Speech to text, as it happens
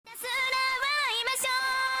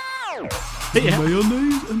Yeah.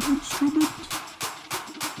 Mayonnaise an instrument?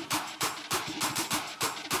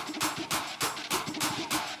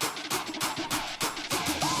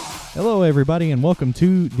 Hello, everybody, and welcome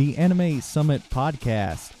to the Anime Summit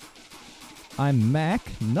Podcast. I'm Mac,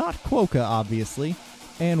 not Quokka, obviously,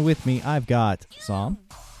 and with me I've got Sam.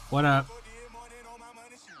 What up?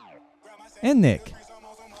 And Nick.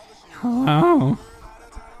 Oh.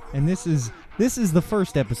 And this is the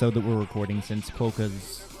first episode that we're recording since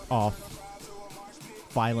Quokka's off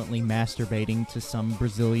violently masturbating to some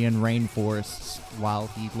Brazilian rainforests while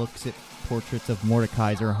he looks at portraits of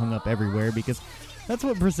Mordekaiser hung up everywhere, because that's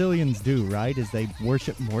what Brazilians do, right? Is they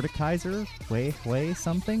worship Mordekaiser, way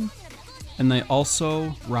something. And they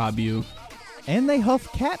also rob you. And they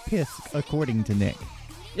huff cat piss, according to Nick.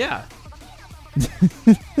 Yeah.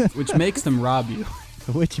 Which makes them rob you.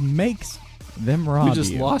 Which makes them rob you. We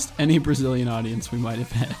just lost any Brazilian audience we might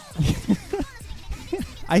have had.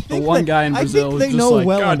 I think the one guy in Brazil I think was they just know like,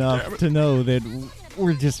 well God enough to know that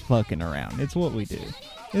we're just fucking around. It's what we do.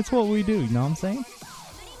 It's what we do. You know what I'm saying?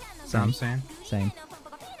 That's what I'm saying. Same.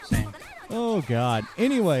 Same. Oh, God.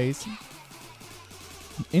 Anyways,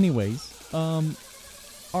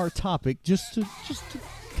 our topic, just to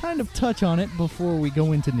kind of touch on it before we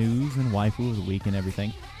go into news and waifu of the week and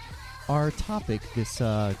everything. Our topic this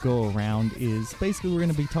go around is basically we're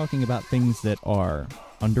going to be talking about things that are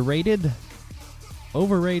underrated,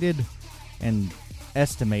 overrated, and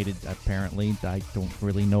estimated, apparently. I don't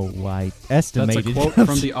really know why estimated. That's a quote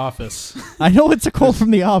from The Office. I know it's a quote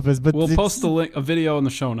from The Office, but We'll post a video in the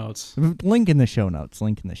show notes. Link in the show notes.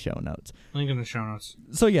 Link in the show notes.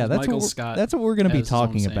 So yeah, that's what we're going to be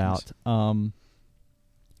talking about.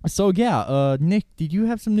 Nick, did you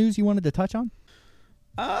have some news you wanted to touch on?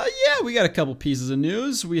 Yeah, we got a couple pieces of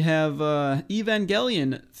news. We have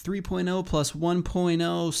Evangelion 3.0 plus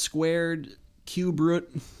 1.0 squared cube root.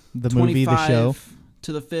 The movie, the show.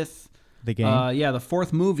 To the 5th. The game. Yeah, the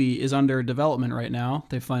 4th movie is under development right now.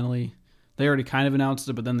 They already kind of announced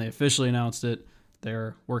it, but then they officially announced it.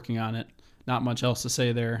 They're working on it. Not much else to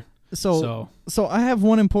say there. So I have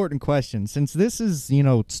one important question. Since this is,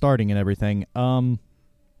 starting and everything,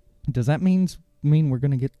 does that mean we're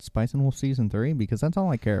going to get Spice and Wolf Season 3? Because that's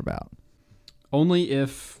all I care about. Only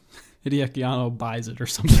if Hideaki Anno buys it or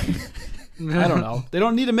something. I don't know. They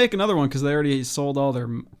don't need to make another one because they already sold all their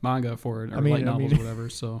manga for it, or light novels or whatever.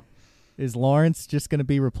 So, is Lawrence just going to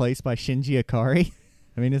be replaced by Shinji Ikari?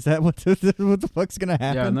 I mean, is that what the fuck's going to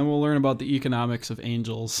happen? Yeah, and then we'll learn about the economics of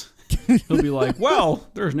angels. He'll be like, well,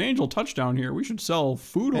 there's an angel touchdown here. We should sell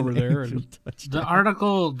food over there. The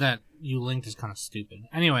article that you linked is kind of stupid.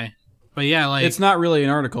 Anyway, but yeah, it's not really an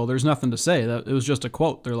article. There's nothing to say. It was just a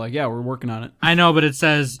quote. They're like, yeah, we're working on it. I know, but it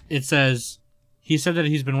says, he said that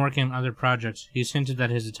he's been working on other projects. He's hinted that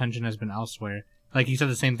his attention has been elsewhere. Like, he said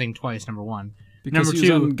the same thing twice, number one. Because number he was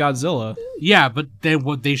two, on Godzilla. Yeah, but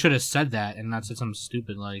they should have said that and not said something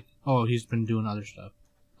stupid like, oh, he's been doing other stuff.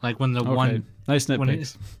 Like, when the one... Nice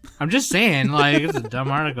nitpicks. I'm just saying, like, it's a dumb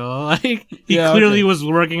article. Like, he clearly was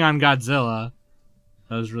working on Godzilla.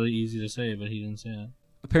 That was really easy to say, but he didn't say it.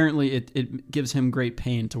 Apparently, it gives him great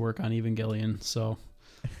pain to work on Evangelion, so...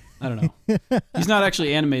 I don't know. He's not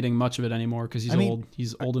actually animating much of it anymore because he's old.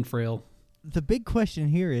 He's old and frail. The big question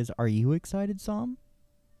here is, are you excited, Sam?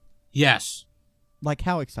 Yes. Like,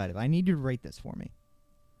 how excited? I need you to rate this for me.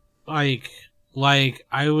 Like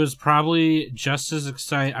I was probably just as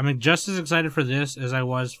excited. I mean, just as excited for this as I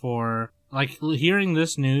was for, like, hearing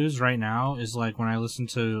this news right now is like when I listened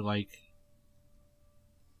to, like,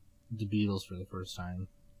 the Beatles for the first time.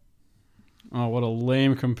 Oh, what a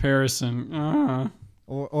lame comparison.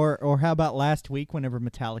 Or how about last week whenever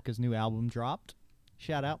Metallica's new album dropped?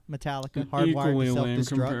 Shout out Metallica, Hardwired to Self-Destruct.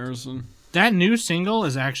 Comparison. That new single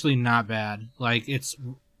is actually not bad. Like, it's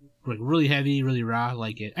like really heavy, really raw. I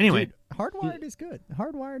like it. Anyway, dude, Hardwired is good.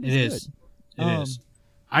 Hardwired is good. It is.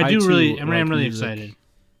 I'm really excited.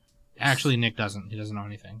 Actually, Nick doesn't. He doesn't know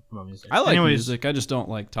anything about music. I like music. I just don't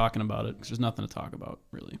like talking about it because there's nothing to talk about,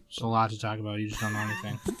 really. There's a lot to talk about. You just don't know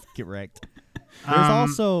anything. Get wrecked.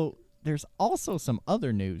 There's also some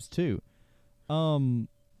other news, too.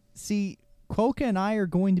 See, Quokka and I are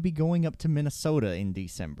going to be going up to Minnesota in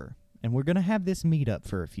December, and we're going to have this meetup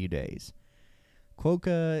for a few days.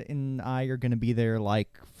 Quokka and I are going to be there,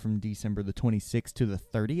 like, from December the 26th to the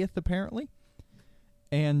 30th, apparently.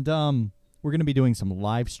 And, we're going to be doing some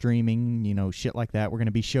live streaming, shit like that. We're going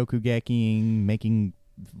to be shokugeking, making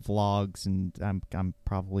vlogs, and I'm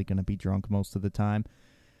probably going to be drunk most of the time.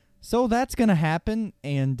 So that's going to happen,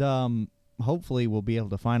 and hopefully we'll be able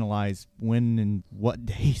to finalize when and what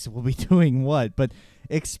days we'll be doing what. But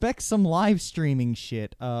expect some live streaming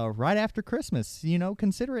shit right after Christmas.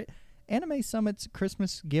 Consider it Anime Summit's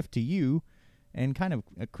Christmas gift to you and kind of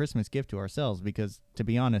a Christmas gift to ourselves because, to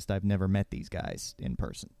be honest, I've never met these guys in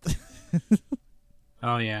person.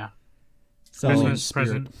 Oh, yeah. So, Christmas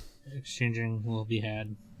present exchanging will be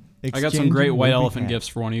had. I got some great white elephant gifts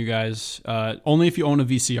for one of you guys. Only if you own a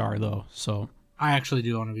VCR, though. So I actually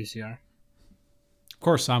do own a VCR. Of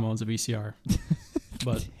course, Sam owns a VCR.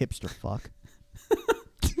 But hipster fuck.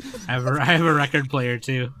 I have a record player,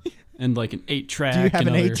 too. And like an 8-track. Do you have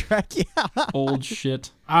and an 8-track? Yeah. Old shit.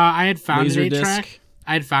 I had found an Laserdisc. 8-track.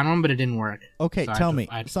 I had found one, but it didn't work. Okay, So tell me,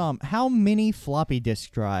 Sam, how many floppy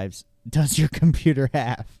disk drives does your computer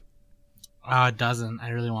have? It doesn't. I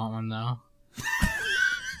really want one, though.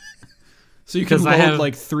 So you can 'Cause load I have-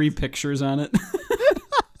 like 3 pictures on it.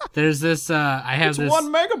 There's this, I have It's this...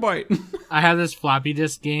 1 megabyte. I have this floppy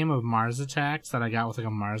disk game of Mars Attacks that I got with like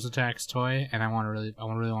a Mars Attacks toy, and I really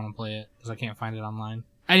want to play it because I can't find it online.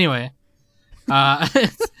 Anyway,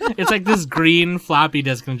 it's like this green floppy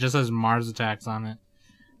disk and it just says Mars Attacks on it.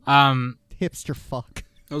 Hipster fuck.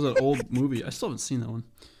 That was an old movie. I still haven't seen that one.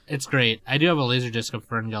 It's great. I do have a laser disc of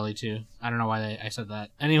Fern Gully too. I don't know why I said that.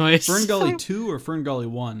 Anyways, Fern Gully 2 or Fern Gully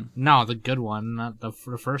 1? No, the good one, not the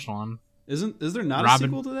first one. Is there not a Robin-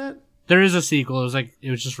 sequel to that? There is a sequel.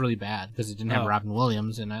 It was just really bad because it didn't have Oh. Robin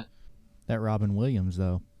Williams in it, That Robin Williams,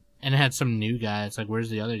 though. and it had some new guy. It's like, where's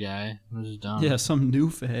the other guy? This is dumb. Yeah, some new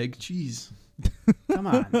fag. Jeez. Come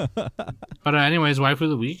on. But anyways, waifu of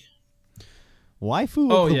the week.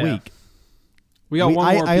 Waifu Oh, of the yeah. week. We got We-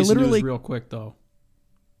 one more I piece literally- of news real quick, though.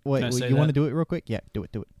 Wait, Can I say you want to that? do it real quick? Yeah, do it.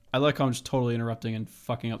 I like how I'm just totally interrupting and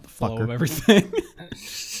fucking up the flow Fucker. of everything.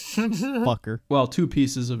 Fucker. Well, 2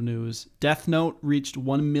 pieces of news. Death Note reached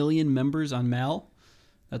 1 million members on Mal.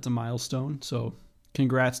 That's a milestone. So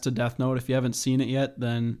congrats to Death Note. If you haven't seen it yet,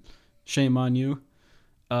 then shame on you.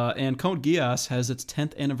 And Code Geass has its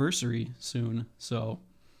 10th anniversary soon. So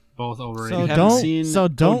Both overrated. So haven't don't seen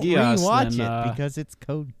don't Code Geass, rewatch then, it because it's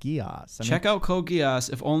Code Geass. check out Code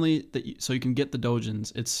Geass, if only so you can get the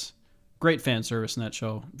dojins. It's great fan service in that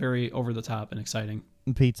show. Very over the top and exciting.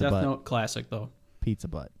 Pizza Death butt. Note classic though. Pizza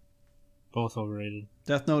butt. Both overrated.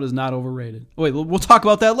 Death Note is not overrated. Wait, we'll talk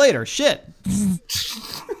about that later. Shit.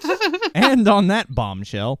 And on that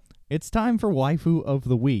bombshell, it's time for waifu of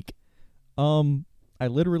the week. We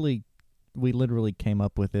literally came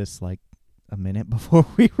up with this like a minute before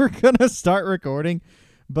we were gonna start recording,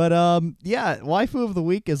 but yeah, waifu of the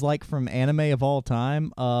week is like from anime of all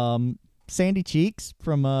time. Sandy Cheeks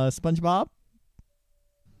from SpongeBob.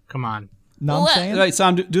 Come on. No, I'm saying? Wait,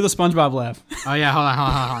 Sam, do the SpongeBob laugh. Oh yeah, hold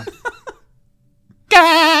on.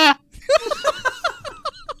 Gah!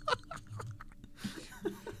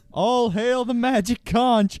 All hail the magic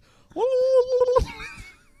conch.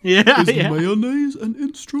 Yeah, Is yeah. mayonnaise an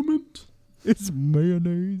instrument? It's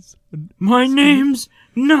mayonnaise and My name's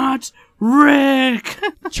not Rick.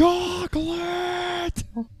 chocolate.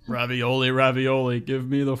 Ravioli, give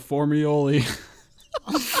me the formioli.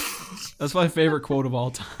 That's my favorite quote of all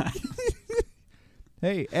time.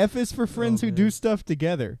 Hey, F is for friends who do stuff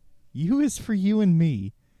together. U is for you and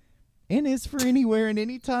me. N is for anywhere and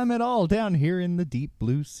anytime at all down here in the deep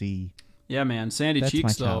blue sea. Yeah, man. Sandy That's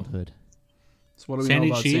Cheeks, my though. childhood. So what do we Sandy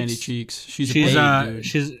know about Cheeks? Sandy Cheeks? She's a She's babe, dude.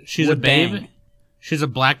 she's a What babe. dang. She's a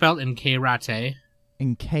black belt in karate.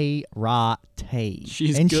 And K-Ra-Tay.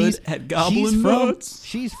 She's and good at gobbling she's from, nuts.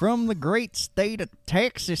 She's from the great state of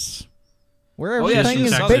Texas, where Oh, yeah, everything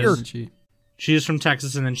she's is Texas. bigger. isn't she? She's from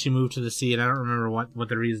Texas, and then she moved to the sea, and I don't remember what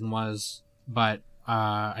the reason was, but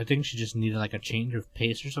I think she just needed like a change of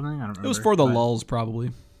pace or something. I don't remember. It was for the but- lulls,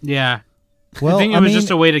 probably. Yeah, Well, I think it was just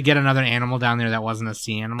a way to get another animal down there that wasn't a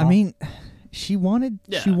sea animal. I mean, she wanted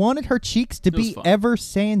her cheeks to It was be fun. ever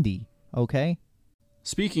sandy. Okay.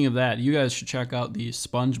 Speaking of that, you guys should check out the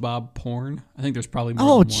SpongeBob porn. I think there's probably more Oh,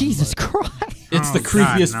 than one, Jesus but Christ. It's Oh, the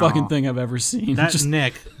creepiest God, no. fucking thing I've ever seen. that just,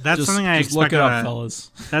 Nick, that's just- something I just expect look it up, out of, fellas.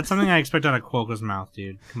 that's something I expect out of Quokka's mouth,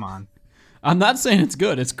 dude. Come on. I'm not saying it's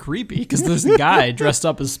good. It's creepy because this guy dressed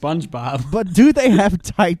up as SpongeBob. But do they have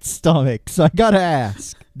tight stomachs? I gotta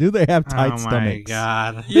ask. Do they have tight Oh my stomachs?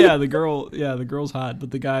 god. Yeah, the girl's hot, but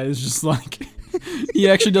the guy is just like, he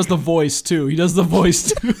actually does the voice too. He does the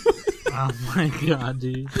voice too. Oh my god,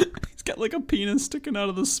 dude. He's got like a penis sticking out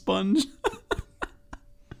of the sponge.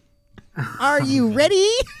 Are you ready?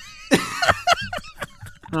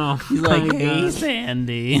 Oh, He's my like, hey, God.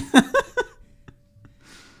 Sandy.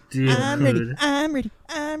 Dude. I'm ready. I'm ready.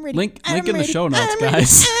 I'm ready. Link I'm in the ready, show notes, I'm ready,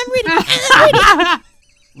 guys. I'm ready. I'm ready.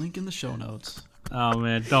 Link in the show notes. Oh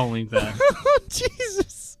man, don't link that. Oh,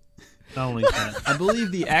 Jesus. Don't link that. I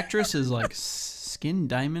believe the actress is like Skin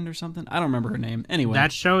Diamond or something. I don't remember her name. Anyway,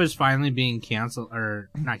 That show is finally being canceled, or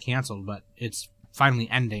not canceled, but it's finally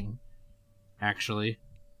ending, actually,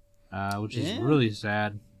 which is really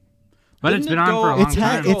sad. But it's been on for a long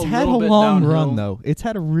time. It's had a long run, though. It's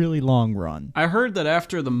had a really long run. I heard that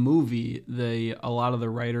after the movie, a lot of the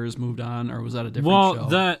writers moved on, or was that a different show?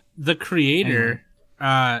 Well, the creator,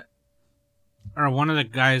 or one of the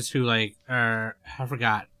guys who I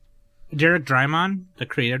forgot, Derek Drymon, the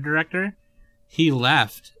creative director, he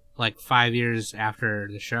left 5 years after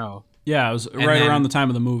the show. Yeah, it was around the time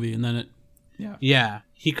of the movie, and then it. Yeah,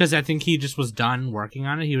 because I think he just was done working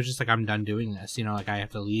on it. He was just like, I'm done doing this. I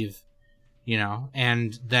have to leave.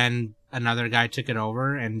 And then another guy took it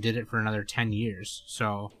over and did it for another 10 years.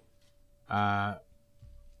 So,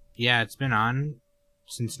 it's been on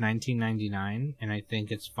since 1999, and I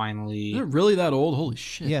think it's finally... Is it really that old? Holy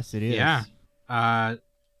shit. Yes, it is. Yeah.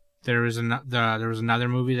 There was another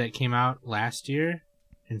movie that came out last year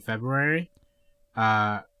in February,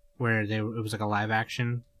 where it was like a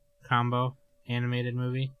live-action combo animated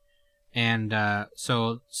movie. And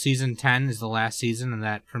so season 10 is the last season, and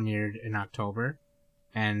that premiered in October,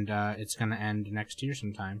 and it's going to end next year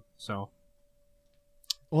sometime. So,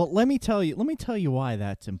 well, let me tell you why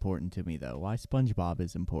that's important to me, though. Why SpongeBob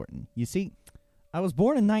is important. You see, I was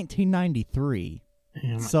born in 1993,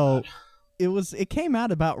 so God. It came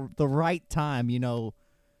out about the right time,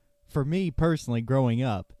 for me personally growing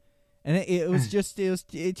up, and it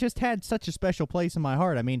just had such a special place in my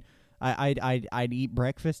heart. I mean, I'd eat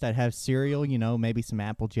breakfast. I'd have cereal, maybe some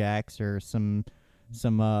Apple Jacks or some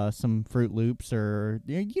Fruit Loops or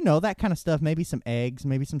that kind of stuff. Maybe some eggs,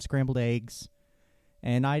 maybe some scrambled eggs,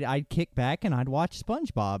 and I'd kick back and I'd watch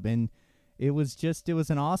SpongeBob, and it was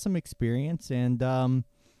an awesome experience. And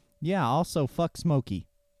also fuck Smokey.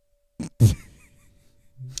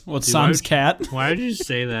 What's Sam's cat? Why did you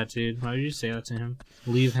say that, dude? Why did you say that to him?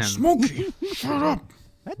 Leave him. Smokey, shut up.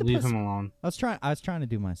 Leave him alone. I was trying to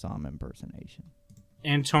do my Sam impersonation.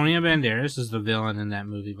 Antonio Banderas is the villain in that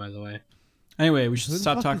movie, by the way. Anyway, we should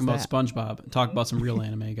stop talking about SpongeBob and talk about some real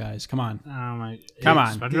anime, guys. Come on. Oh my! Come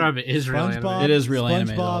on. SpongeBob is real anime. It is real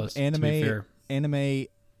anime. SpongeBob though, to be fair. Anime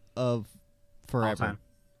of forever.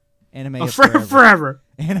 Anime of forever.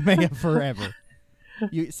 Anime of forever.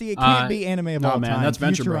 You see, it can't be anime of all time. That's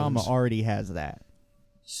Venture Futurama Brothers. already has that.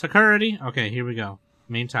 Security. Okay, here we go.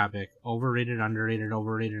 Main topic: overrated, underrated,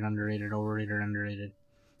 overrated, underrated, overrated, underrated,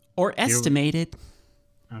 or estimated.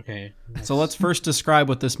 Okay. So let's first describe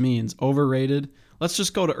what this means. Overrated. Let's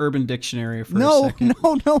just go to Urban Dictionary for a second.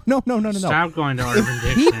 No. Stop going to Urban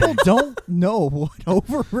Dictionary. People don't know what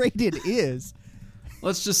overrated is.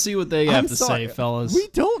 Let's just see what they have to say, fellas. We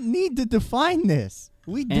don't need to define this.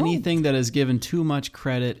 We don't. Anything that is given too much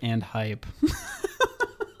credit and hype.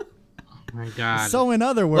 Oh my God. So in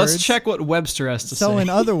other words, let's check what Webster has to say. So in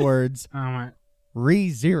other words,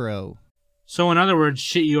 ReZero. So in other words,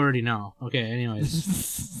 shit you already know. Okay.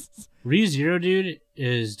 Anyways, ReZero, dude,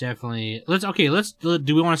 is definitely.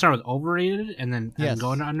 Do we want to start with overrated and then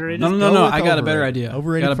go into underrated? No. I got a better idea.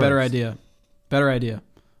 Overrated. Got a better idea. Better idea.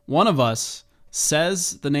 One of us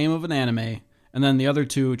says the name of an anime, and then the other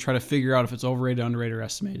two try to figure out if it's overrated, underrated, or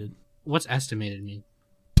estimated. What's estimated mean?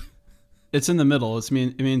 It in the middle. It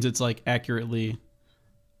means it's like accurately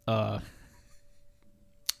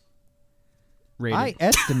rated. I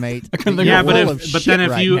estimate. Yeah, but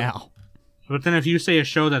but then if you say a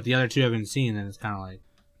show that the other two haven't seen, then it's kind of like,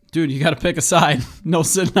 dude, you got to pick a side. No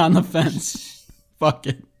sitting on the fence. Fuck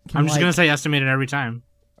it. I'm just gonna say estimated every time.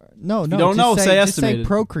 No. You don't know. Say estimated. Just say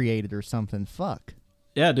procreated or something. Fuck.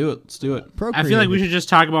 Yeah, do it. Let's do it. I feel like we should just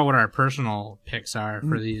talk about what our personal picks are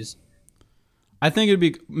for these. I think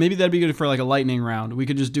maybe that'd be good for like a lightning round. We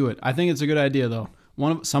could just do it. I think it's a good idea though.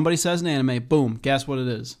 Somebody says an anime, boom, guess what it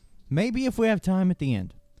is. Maybe if we have time at the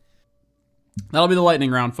end. That'll be the lightning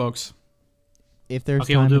round, folks. If there's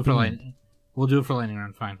okay, time we'll do it for lightning. We'll do it for lightning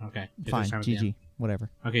round. Fine. Okay. Fine. GG. Whatever.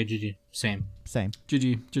 Okay. GG. Same.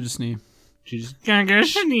 GG. Snee.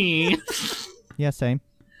 GG. Yeah. Same.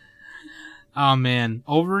 Oh man,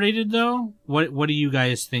 overrated though. What do you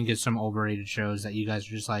guys think is some overrated shows that you guys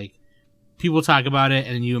are just like? People talk about it,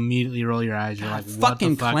 and then you immediately roll your eyes. You're like, what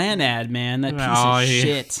fucking the fuck? Clan Ad, man. That piece of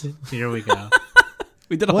shit. Here we go.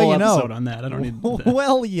 We did a whole episode on that. I don't need that.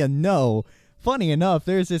 Well, funny enough,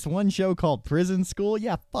 there's this one show called Prison School.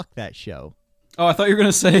 Yeah, fuck that show. Oh, I thought you were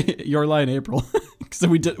going to say Your Lie in April. Because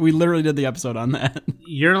we literally did the episode on that.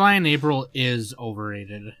 Your Lie in April is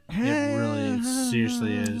overrated. It really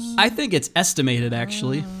seriously is. I think it's estimated,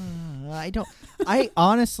 actually. I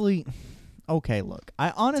honestly... Okay, look.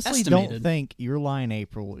 I honestly don't think Your Lie in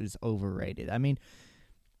April is overrated. I mean,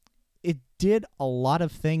 it did a lot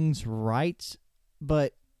of things right,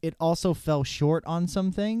 but it also fell short on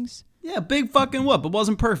some things. Yeah, big fucking whoop. It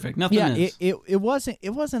wasn't perfect. Nothing is. It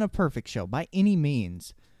wasn't a perfect show by any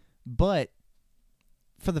means, but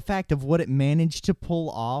for the fact of what it managed to pull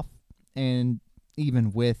off, and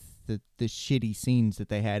even with the shitty scenes that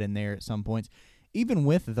they had in there at some points, even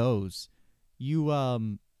with those,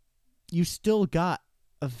 you still got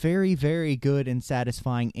a very, very good and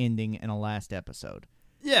satisfying ending in a last episode.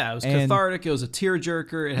 Yeah, it was cathartic. It was a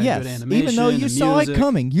tearjerker. It had good animation. Even though you saw music. it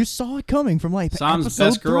coming. You saw it coming from like Sam's episode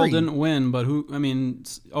best girl 3. didn't win, but who? I mean,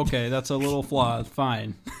 okay, that's a little flaw.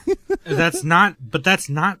 Fine. That's not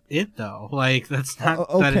it though. Like that's not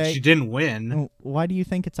that she didn't win. Why do you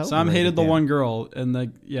think it's over? Sam hated the one girl,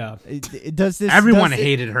 and yeah. Does this? Everyone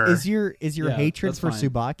hated her. Is your hatred for fine.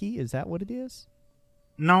 Tsubaki? Is that what it is?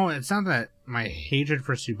 No, it's not that my hatred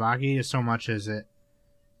for Tsubaki is so much as it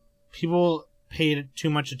people paid too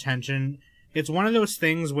much attention. It's one of those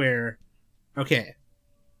things where, okay,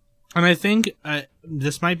 and I think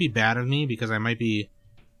this might be bad of me because I might be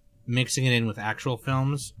mixing it in with actual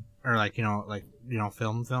films or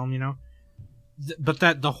film, but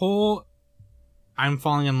that the whole I'm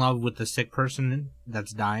falling in love with the sick person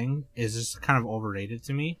that's dying is just kind of overrated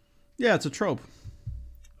to me. Yeah, it's a trope.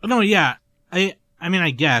 No, yeah, I mean,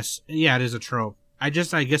 I guess, yeah, it is a trope. I'm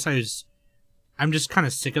just kind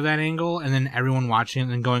of sick of that angle, and then everyone watching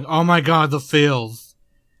it and going, "Oh my god, the feels,"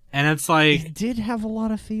 and it's like it did have a lot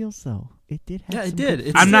of feels, though. It did have. Yeah, it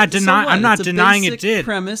did. I'm not denying it did.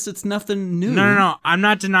 Premise. It's nothing new. No. I'm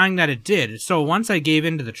not denying that it did. So once I gave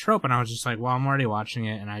into the trope, and I was just like, "Well, I'm already watching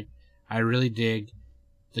it," and I really dig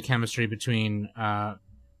the chemistry between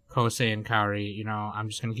Kosei and Kaori. I'm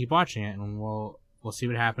just gonna keep watching it, and we'll see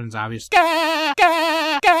what happens. Obviously,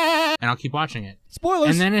 and I'll keep watching it. Spoilers.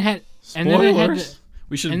 And then it had. Spoilers. And then it had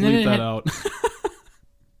we should bleep that out.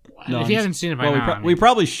 No, if you haven't seen it by now, we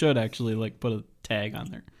probably should actually put a tag on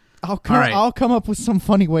there. I'll come up with some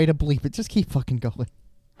funny way to bleep it. Just keep fucking going.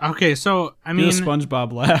 Okay, so I mean, do a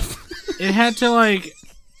SpongeBob laugh. It had to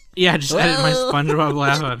just edit my SpongeBob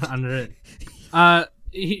laugh under it.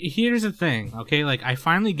 Here's the thing, okay? I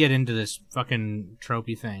finally get into this fucking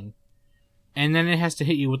tropey thing, and then it has to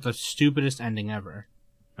hit you with the stupidest ending ever.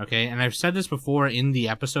 Okay, and I've said this before in the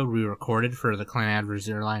episode we recorded for the Clan Adverse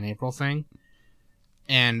Zero Line April thing,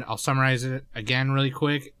 and I'll summarize it again really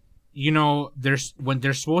quick. When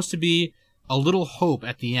there's supposed to be a little hope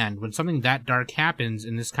at the end, when something that dark happens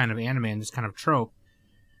in this kind of anime and this kind of trope,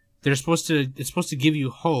 it's supposed to give you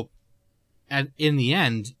hope in the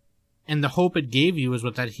end, and the hope it gave you is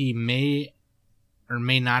that he may or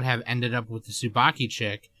may not have ended up with the Tsubaki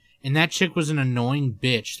chick, and that chick was an annoying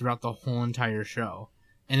bitch throughout the whole entire show.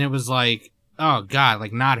 And it was like, oh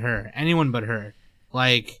god, not her, anyone but her.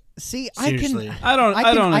 See, seriously. I don't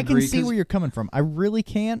agree. I can see where you're coming from. I really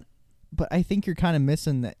can't, but I think you're kind of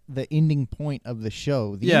missing the ending point of the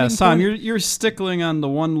show. Sam, you're stickling on the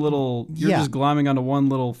one little. You're just glomming onto one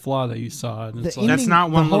little flaw that you saw. And that's not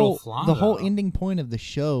one little flaw. The whole ending point of the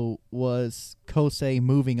show was Kosei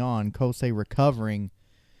moving on, Kosei recovering.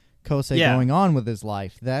 Kosei going on with his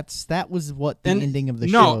life. That was what the ending of the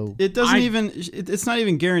show. It doesn't it's not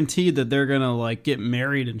even guaranteed that they're gonna get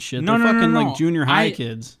married and shit. They're fucking junior high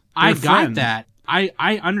kids. They're I got friends. that. I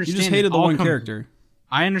understand. You just hated the one character.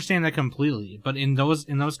 I understand that completely. But in those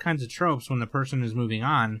kinds of tropes, when the person is moving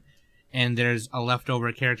on, and there's a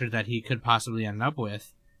leftover character that he could possibly end up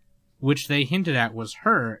with, which they hinted at was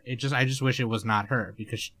her. I just wish it was not her,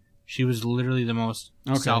 because she was literally the most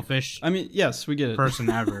selfish. I mean, yes, we get it. Person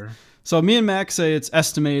ever. So me and Max say it's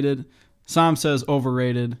estimated. Sam says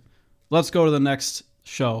overrated. Let's go to the next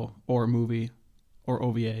show or movie or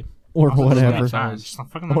OVA or whatever. Just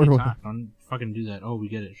fucking let me talk. Don't fucking do that. Oh, we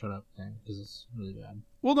get it. Shut up thing, because it's really bad.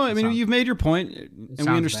 Well, no, I mean you've made your point, and we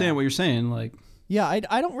understand what you're saying. Yeah, I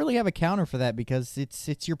don't really have a counter for that because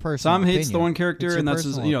it's your personal Sam opinion. hates the one character, and that's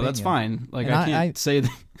that's fine. I can't say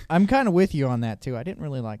that. I'm kind of with you on that too. I didn't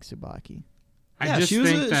really like Tsubaki.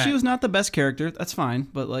 She was not the best character. That's fine,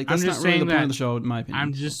 but that's not really the point of the show, in my opinion.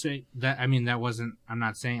 I'm just saying that. I mean, that wasn't. I'm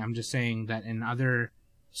not saying. I'm just saying that in other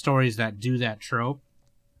stories that do that trope,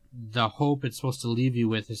 the hope it's supposed to leave you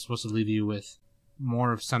with is supposed to leave you with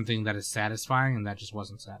more of something that is satisfying, and that just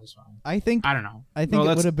wasn't satisfying. I don't know. I think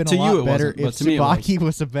it would have been a lot better if Tsubaki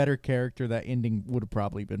was a better character. That ending would have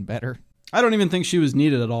probably been better. I don't even think she was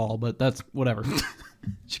needed at all, but that's whatever.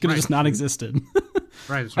 She could have just not existed.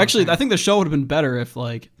 Right. Actually, I think the show would have been better if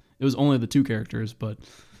it was only the two characters. But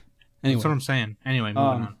anyway, that's what I'm saying. Anyway, moving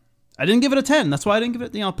on. I didn't give it a 10. That's why I didn't give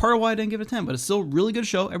it. Part of why I didn't give it a 10. But it's still a really good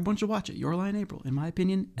show. Everyone should watch it. Your Lie in April, in my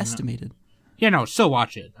opinion, estimated. Yeah, no, still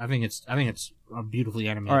watch it. I think it's a beautifully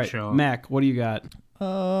animated show. Mac, what do you got?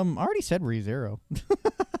 I already said ReZero.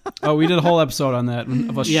 Oh, we did a whole episode on that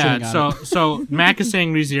of us shitting on it. So Mac is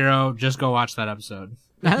saying ReZero. Just go watch that episode.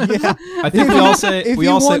 Yeah. I think we all say If we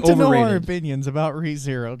you all say want to know our overrated. opinions about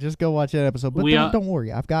ReZero, just go watch that episode. But don't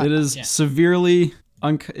worry, I've got It is severely,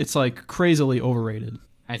 it's like crazily overrated.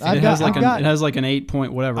 I think It has like an 8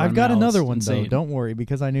 point whatever. I've on got Mal. another It's one insane. though. Don't worry,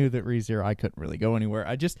 because I knew that ReZero I couldn't really go anywhere.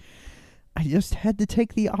 I just had to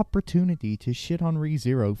take the opportunity to shit on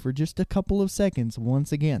ReZero for just a couple of seconds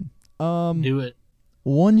once again. do it.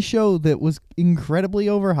 One show that was incredibly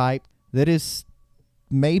overhyped that is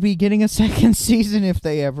maybe getting a second season if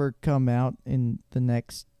they ever come out in the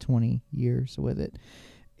next 20 years with it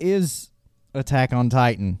is Attack on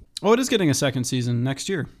Titan. Oh, it is getting a second season next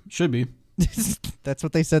year. Should be. That's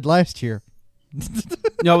what they said last year.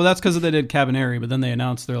 No, well, that's because they did Cabaneri, but then they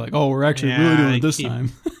announced they're like, oh, we're actually really doing it this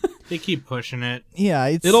time. They keep pushing it. Yeah,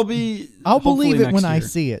 It'll be. I'll believe it when I year.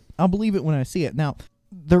 see it. I'll believe it when I see it. Now,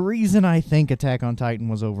 the reason I think Attack on Titan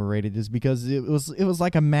was overrated is because it was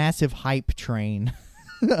like a massive hype train.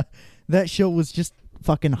 That show was just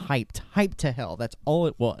fucking hyped to hell. That's all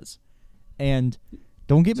it was. And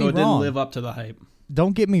don't get me wrong. So it didn't live up to the hype.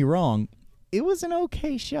 Don't get me wrong. It was an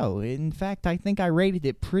okay show. In fact, I think I rated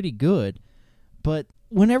it pretty good. But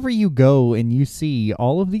whenever you go and you see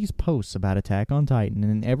all of these posts about Attack on Titan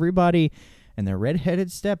and everybody and their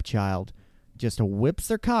redheaded stepchild just whips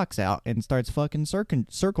their cocks out and starts fucking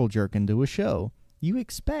circle jerking to a show, you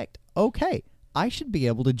expect, okay, I should be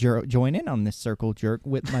able to join in on this circle jerk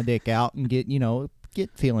with my dick out and get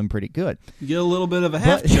feeling pretty good. You get a little bit of a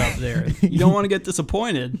half jump there. You don't want to get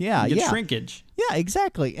disappointed. Yeah, you get yeah. shrinkage. Yeah,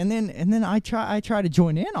 exactly. And then I try to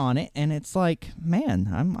join in on it, and it's like, man,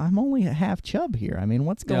 I'm only a half chub here. I mean,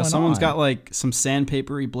 what's going on? Yeah, someone's got like some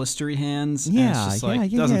sandpapery, blistery hands. And it's just like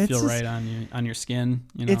doesn't feel right on your skin.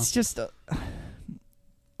 You know, it's just a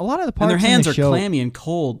lot of the parts. And their hands in the show, are clammy and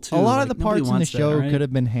cold too. A lot like, of the parts in the show right? could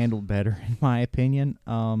have been handled better, in my opinion.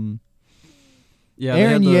 Yeah,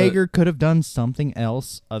 Aaron Yeager could have done something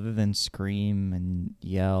else other than scream and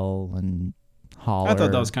yell and holler. I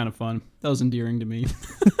thought that was kind of fun. That was endearing to me.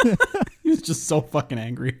 He was just so fucking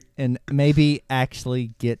angry. And maybe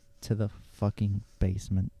actually get to the fucking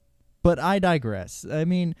basement. But I digress. I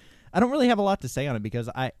mean, I don't really have a lot to say on it because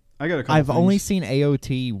I got a couple I've things. only seen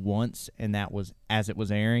AOT once, and that was as it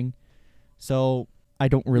was airing. So I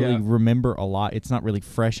don't really remember a lot. It's not really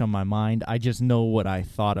fresh on my mind. I just know what I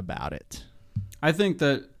thought about it. I think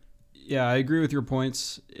that, I agree with your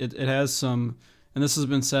points. It has some, and this has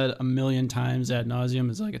been said a million times ad nauseum,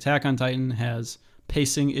 is like Attack on Titan has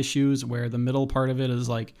pacing issues where the middle part of it is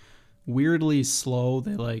like weirdly slow.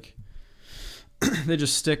 They like, they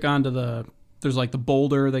just stick onto there's like the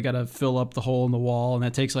boulder, they got to fill up the hole in the wall, and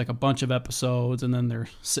that takes like a bunch of episodes, and then they're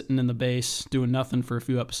sitting in the base doing nothing for a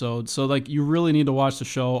few episodes. So like you really need to watch the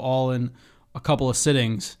show all in a couple of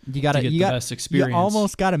sittings to get the best experience. You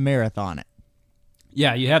almost got to marathon it.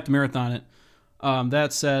 Yeah, you have to marathon it.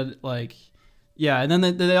 That said, like, and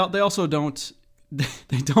then they also don't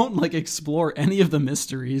like explore any of the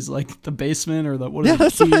mysteries, like the basement or the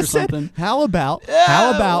key or something. How about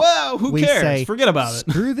wow, who we cares? Say, forget about it.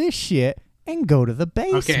 Screw this shit and go to the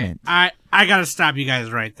basement. Okay, I gotta stop you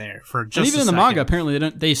guys right there for just. And even a in the second. manga, apparently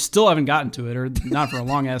they still haven't gotten to it, or not for a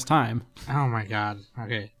long ass time. Oh my god.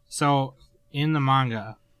 Okay, so in the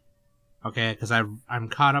manga, because I'm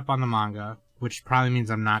caught up on the manga, which probably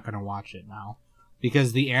means I'm not gonna watch it now,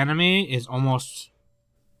 because the anime is almost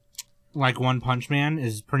like One Punch Man,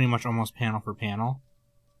 is pretty much almost panel for panel.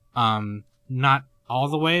 Not all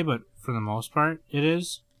the way, but for the most part, it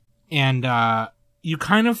is. And you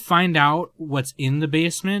kind of find out what's in the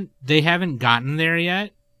basement. They haven't gotten there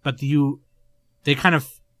yet, but they kind of,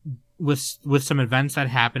 with some events that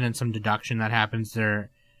happen and some deduction that happens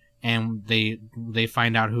there, and they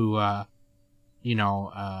find out who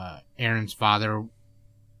Aaron's father,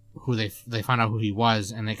 who they found out who he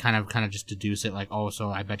was, and they kind of just deduce it like, oh,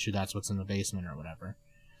 so I bet you that's what's in the basement or whatever.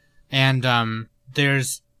 And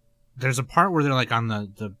there's a part where they're like on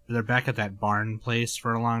they're back at that barn place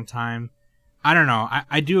for a long time. I don't know.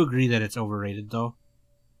 I do agree that it's overrated though.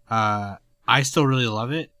 I still really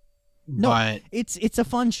love it. No, but it's a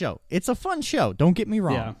fun show. It's a fun show. Don't get me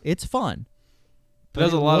wrong. Yeah. It's fun. But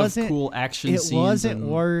there's a lot of cool action scenes. It wasn't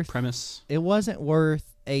worth premise. It wasn't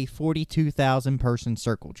worth a 42,000 person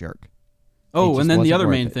circle jerk. Oh, and then the other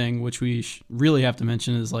main it. thing, which we really have to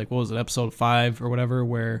mention, is like, what was it, episode 5 or whatever,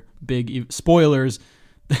 where spoilers,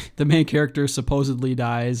 the main character supposedly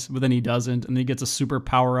dies, but then he doesn't, and he gets a super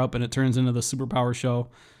power up, and it turns into the superpower show.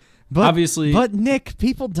 But obviously, but Nick,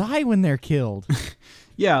 people die when they're killed.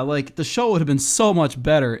 Yeah, like the show would have been so much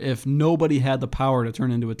better if nobody had the power to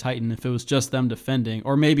turn into a Titan. If it was just them defending,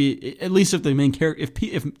 or maybe at least if the main character,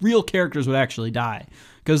 if real characters would actually die,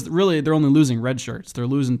 because really they're only losing red shirts. They're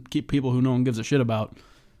losing people who no one gives a shit about,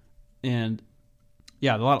 and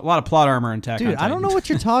yeah, a lot of plot armor in Attack on Dude, Titan. I don't know what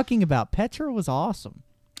you're talking about. Petra was awesome.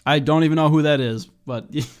 I don't even know who that is, but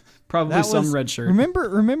probably That some was, red shirt.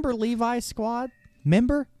 Remember Levi's squad?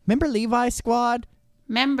 Remember Levi's squad?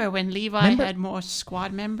 Remember when Levi had more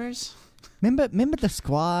squad members? Remember the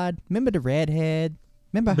squad? Remember the redhead?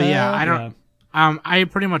 Remember But her? yeah, I don't. I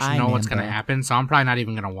pretty much I know what's remember. gonna happen, so I'm probably not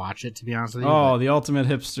even gonna watch it, to be honest with you. Oh, but the ultimate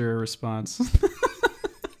hipster response.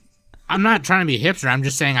 I'm not trying to be hipster. I'm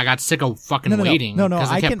just saying I got sick of fucking waiting. No, because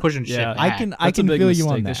I they kept can- pushing shit. Yeah, back. I That's a can big feel you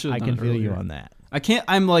mistake. on They that. should've I done can it feel you earlier. on that.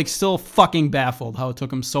 I'm like still fucking baffled how it took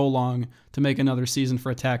them so long to make another season for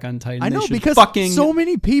Attack on Titan. I They know should because fucking so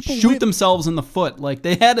many people shoot went- themselves in the foot. Like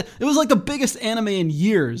it was like the biggest anime in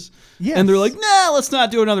years. Yes. And they're like, nah, let's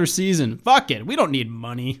not do another season. Fuck it. We don't need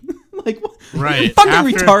money. Like, what? Right. You fucking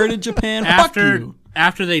After- retarded, Japan. Fuck you.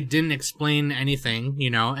 After they didn't explain anything,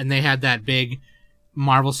 and they had that big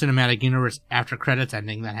Marvel Cinematic Universe after credits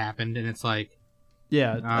ending that happened, and it's like,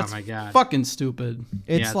 Yeah. oh that's my god, fucking stupid.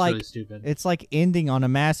 It's really stupid. It's like ending on a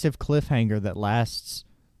massive cliffhanger that lasts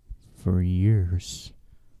for years.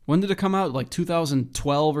 When did it come out? Like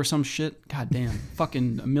 2012 or some shit? God damn.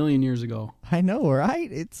 Fucking a million years ago. I know,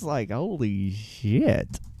 right? It's like holy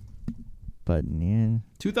shit. But yeah,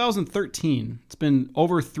 2013. It's been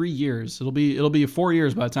over 3 years. It'll be 4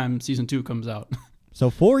 years by the time season 2 comes out. so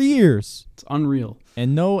 4 years It's unreal.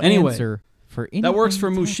 and no Anyway, answer for anything. That works for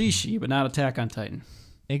that's happening. Mushishi, but not Attack on Titan.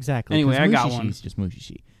 Exactly. Anyway, 'cause I got Mushishi's one. just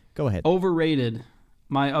Mushishi. Go ahead. Overrated.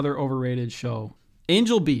 My other overrated show.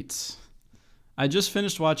 Angel Beats. I just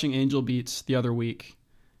finished watching Angel Beats the other week,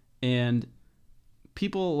 and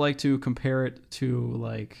people like to compare it to,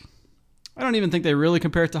 like, I don't even think they really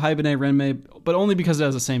compare it to Haibane Renmei, but only because it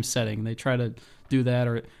has the same setting. They try to do that,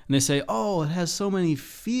 and they say, oh, it has so many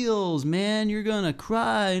feels, man. You're going to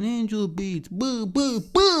cry in Angel Beats. Boo, boo,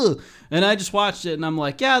 boo. And I just watched it, and I'm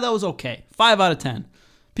like, yeah, that was okay. 5 out of 10.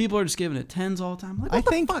 People are just giving it 10s all the time. Like, what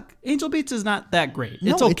the fuck? Angel Beats is not that great.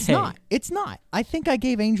 No, it's okay. it's not. It's not. I think I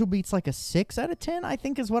gave Angel Beats like a 6 out of 10. I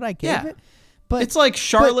think is what I gave it. But it's like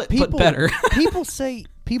Charlotte, but better. people say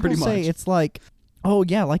Pretty much. it's like, oh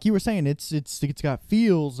yeah, like you were saying, it's got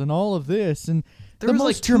feels and all of this, and There the was,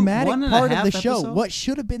 most like, dramatic 1.5 part of the show, episodes? what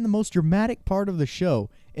should have been the most dramatic part of the show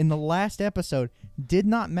in the last episode, did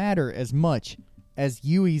not matter as much as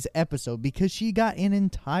Yui's episode because she got an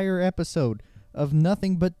entire episode of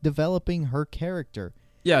nothing but developing her character.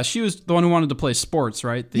 Yeah, she was the one who wanted to play sports,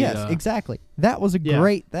 right? Yes, exactly. That was a Yeah.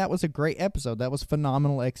 great episode. That was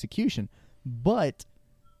phenomenal execution. But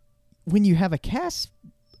when you have a cast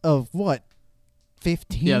of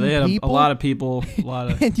 15 Yeah, they had people, a lot of people, a lot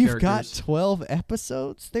of and you've characters. got 12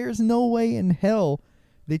 episodes, there's no way in hell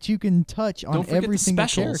that you can touch on Don't forget every the single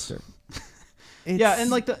specials. character. Yeah, and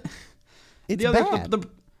like it's the other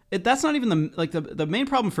bad. that's not even the main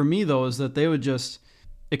problem for me though is that they would just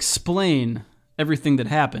explain everything that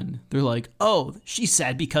happened. They're like, "Oh, she's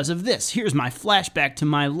sad because of this. Here's my flashback to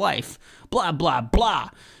my life. Blah blah blah.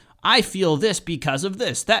 I feel this because of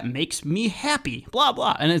this. That makes me happy. Blah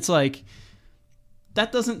blah." And it's like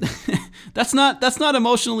that doesn't that's not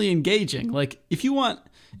emotionally engaging. Like if you want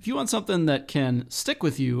something that can stick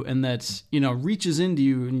with you and that, reaches into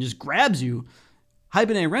you and just grabs you,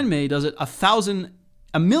 Haibane Renmei does it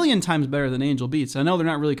a million times better than Angel Beats. I know they're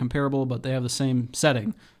not really comparable, but they have the same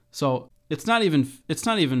setting. So it's not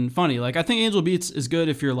even funny. Like I think Angel Beats is good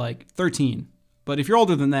if you're like 13, but if you're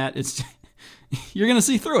older than that, it's you're gonna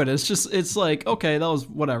see through it. It's like, okay, that was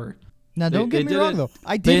whatever. Now, don't They get me did wrong it- though.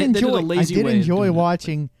 I they did did a enjoy. I lazy did way of enjoy doing it.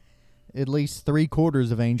 watching at least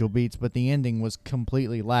 3/4 of Angel Beats, but the ending was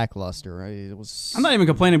completely lackluster. It was. I'm not even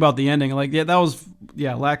complaining about the ending. Like, yeah, that was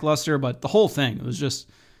lackluster, but the whole thing, it was just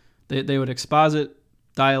they would exposit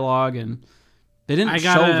dialogue and they didn't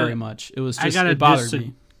show very much. It was just it bothered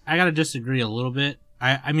me. I gotta disagree a little bit.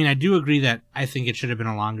 I mean, I do agree that I think it should have been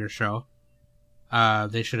a longer show.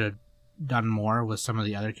 They should have done more with some of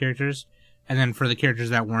the other characters. And then for the characters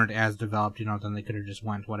that weren't as developed, then they could have just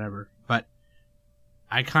went whatever. But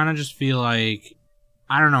I kind of just feel like,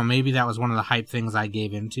 I don't know, maybe that was one of the hype things I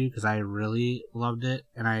gave into because I really loved it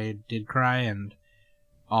and I did cry and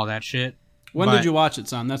all that shit. When did you watch it,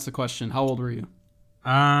 son? That's the question. How old were you?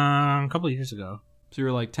 A couple of years ago. So you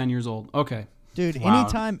were like 10 years old. Okay. Dude, Wow.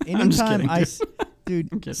 anytime I'm just kidding, dude,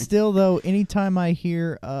 I'm kidding. still though, anytime I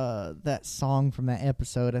hear that song from that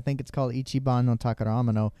episode, I think it's called Ichiban no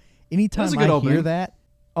Takarama no. Anytime That's a I good hear opening. that,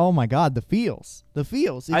 Oh my God, the feels.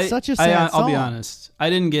 It's such a sad I'll song. be honest. I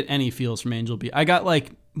didn't get any feels from Angel B. I got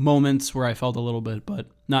like moments where I felt a little bit, but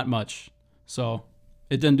not much. So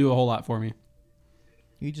it didn't do a whole lot for me.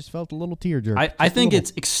 You just felt a little tearjerk. I think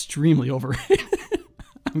it's extremely overrated.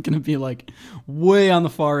 I'm gonna be like way on the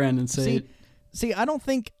far end and say See, I don't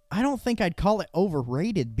think I'd call it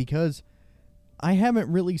overrated because I haven't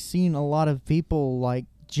really seen a lot of people like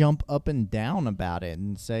jump up and down about it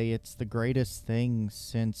and say it's the greatest thing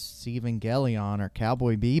since Evangelion or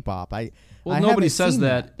Cowboy Bebop. I nobody haven't says seen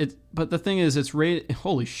that. But the thing is, it's rated.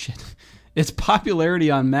 Holy shit! Its popularity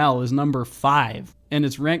on Mal is number 5, and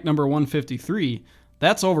it's ranked number 153.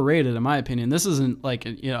 That's overrated, in my opinion. This isn't like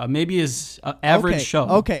maybe his average show.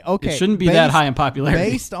 Okay. It shouldn't be that high in popularity.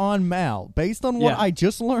 Based on what I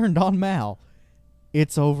just learned on Mal,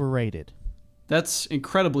 it's overrated. That's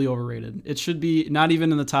incredibly overrated. It should be not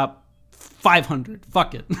even in the top 500.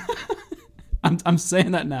 Fuck it. I'm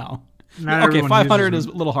saying that now. Okay, 500 is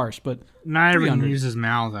a little harsh, but not everyone uses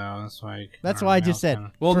Mal though. That's why I just said.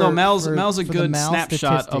 Well, no, Mal's a good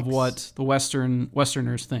snapshot of what the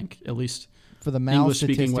Westerners think, at least. For the Mal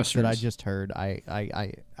English-speaking statistics that I Westerners. just heard,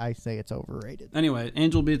 I say it's overrated. Anyway,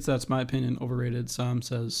 Angel Beats, that's my opinion, overrated. Sam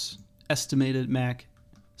says estimated. Mac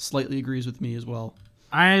slightly agrees with me as well.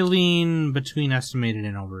 I lean between estimated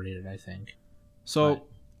and overrated, I think. So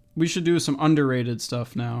we should do some underrated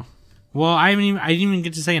stuff now. Well, I didn't even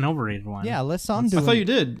get to say an overrated one. Yeah, let's Sam do it. I thought you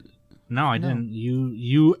did. No, I didn't.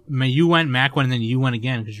 You went, Mac went, and then you went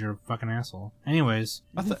again because you're a fucking asshole. Anyways.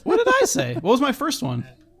 What did I say? What was my first one?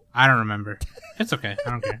 I don't remember. It's okay. I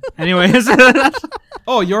don't care. Anyways.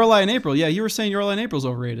 Oh, Your Lie in April. Yeah, you were saying Your Lie in April's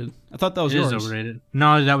overrated. I thought that was yours. It is overrated.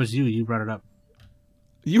 No, that was you. You brought it up.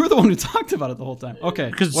 You were the one who talked about it the whole time.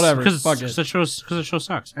 Okay, whatever. Fuck it. Because the show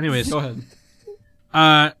sucks. Anyways. Go ahead.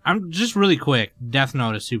 I'm just really quick. Death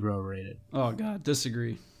Note is super overrated. Oh, God.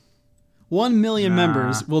 Disagree. 1 million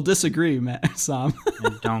members will disagree, Sam.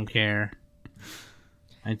 I don't care.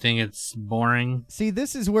 I think it's boring. See,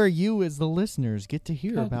 this is where you, as the listeners, get to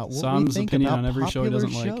hear about what Sam's we think opinion about on every show he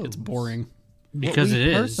doesn't popular like. It's shows. boring. Because what we it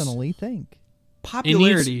is. personally think.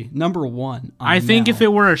 Popularity, number 1. I think if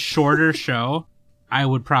it were a shorter show, I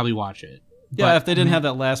would probably watch it. Yeah, But, if they didn't have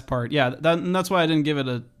that last part. Yeah, that's why I didn't give it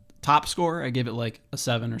a top score. I gave it like a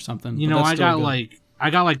 7 or something. You know, I got like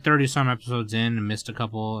 30 some episodes in and missed a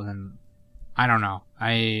couple, and then I don't know.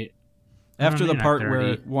 After the part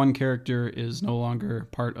where one character is no longer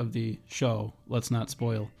part of the show, let's not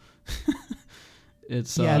spoil.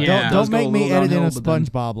 It's don't make me edit in a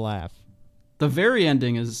SpongeBob laugh. The very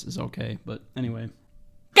ending is okay, but anyway.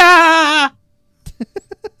 But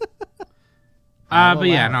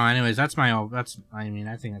yeah, no. Anyways, I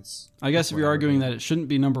think it's. I guess if you're arguing that it shouldn't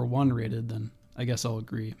be number 1 rated, then I guess I'll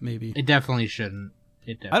agree. Maybe it definitely shouldn't.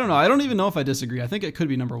 I don't know. I don't even know if I disagree. I think it could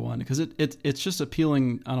be number 1 because it's just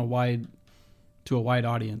appealing on a wide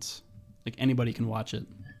audience. Like anybody can watch it.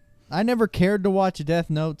 I never cared to watch Death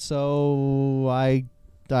Note, so I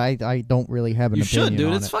don't really have an opinion. You should, dude.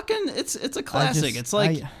 On It's it. fucking. It's a classic. It's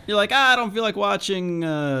like you're like I don't feel like watching.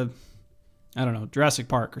 I don't know, Jurassic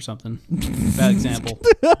Park or something. Bad example.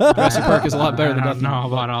 Jurassic Park is a lot better than Death Note. I don't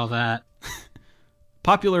know about all that.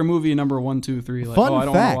 Popular movie number 1, 2, 3. Like, Fun I don't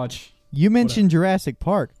want fact. to watch. You mentioned Jurassic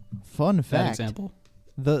Park. Fun fact. Bad example.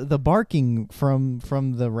 The barking from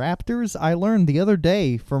the raptors, I learned the other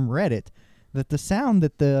day from Reddit that the sound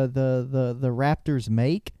that the raptors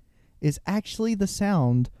make is actually the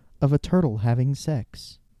sound of a turtle having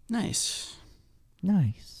sex. Nice.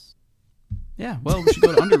 Yeah, well, we should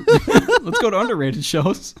go to let's go to underrated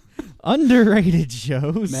shows. Underrated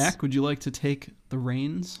shows. Mac, would you like to take the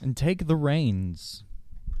reins? And take the reins.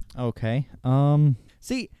 Okay.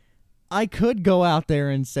 See, I could go out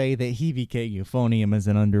there and say that Hibike Euphonium is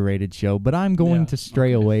an underrated show, but I'm going to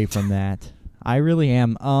stray away from that. I really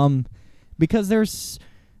am. Because there's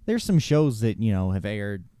some shows that, have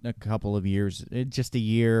aired a couple of years, just a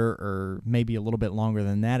year or maybe a little bit longer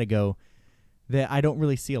than that ago, that I don't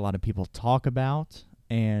really see a lot of people talk about.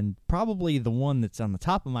 And probably the one that's on the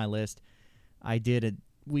top of my list,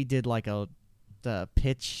 we did like a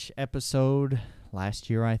pitch episode last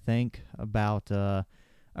year, I think, about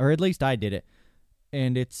or at least I did it.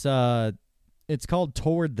 And it's called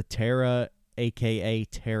Toward the Terra, aka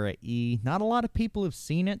Terra E. Not a lot of people have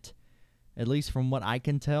seen it, at least from what I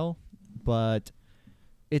can tell, but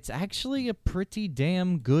it's actually a pretty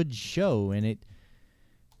damn good show. And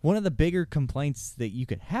one of the bigger complaints that you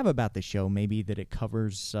could have about the show may be that it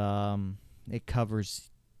covers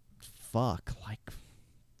like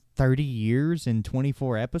 30 years in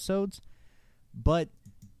 24 episodes, but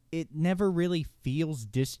it never really feels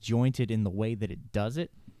disjointed in the way that it does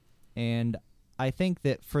it. And I think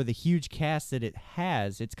that for the huge cast that it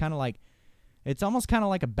has, it's almost kind of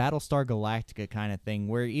like a Battlestar Galactica kind of thing,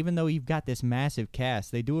 where even though you've got this massive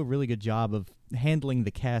cast, they do a really good job of handling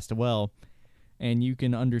the cast well, and you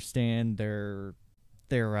can understand their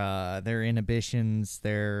inhibitions,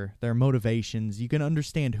 their motivations. You can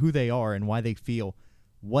understand who they are and why they feel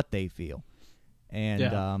what they feel,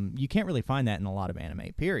 and you can't really find that in a lot of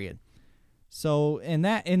anime. Period. So in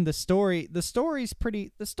the story's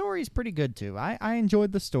pretty good too. I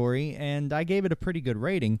enjoyed the story and I gave it a pretty good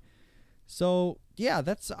rating. So yeah,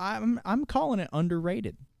 I'm calling it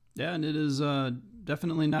underrated. Yeah, and it is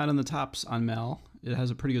definitely not in the tops on Mal. It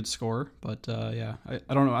has a pretty good score, but yeah,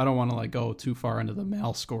 I don't know. I don't want to like go too far into the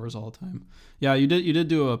Mal scores all the time. Yeah, you did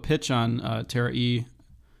do a pitch on Terra E.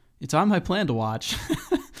 It's on my plan to watch.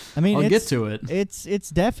 I mean, I'll get to it. It's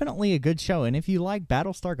definitely a good show, and if you like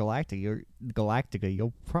Battlestar Galactica,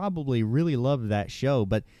 you'll probably really love that show.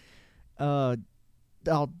 But I'll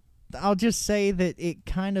just say that it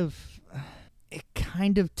kind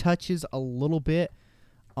of touches a little bit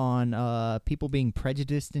on people being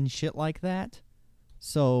prejudiced and shit like that.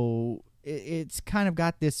 So it's kind of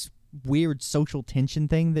got this weird social tension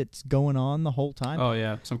thing that's going on the whole time. Oh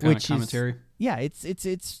yeah, some kind of commentary. Yeah,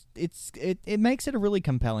 it makes it a really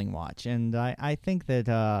compelling watch, and I think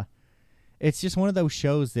that it's just one of those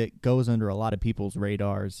shows that goes under a lot of people's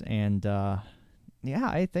radars, and yeah,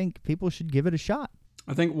 I think people should give it a shot.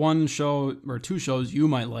 I think one show or two shows you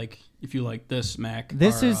might like if you like this, Mac.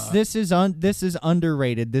 This is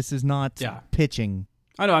underrated. This is not pitching.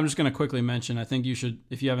 I know. I'm just going to quickly mention. I think you should,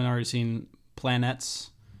 if you haven't already seen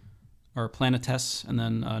Planets or Planetes, and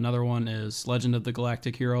then another one is Legend of the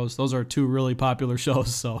Galactic Heroes. Those are two really popular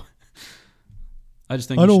shows. So I just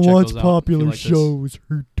think you should check those out. I don't watch popular shows.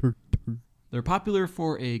 They're popular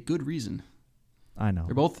for a good reason. I know.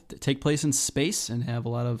 They both take place in space and have a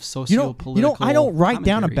lot of socio-political I don't write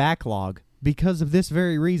commentary. down a backlog because of this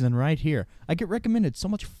very reason right here. I get recommended so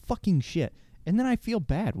much fucking shit, and then I feel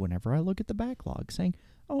bad whenever I look at the backlog, saying,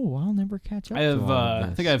 "Oh, I'll never catch up." I have, to all of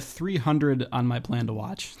this. I think I have 300 on my plan to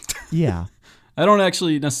watch. Yeah. I don't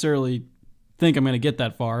actually necessarily think I'm going to get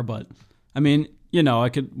that far, but I mean, I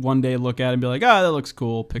could one day look at it and be like, that looks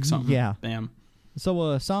cool. Pick something. Yeah. Bam.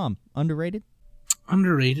 So, Sam, underrated?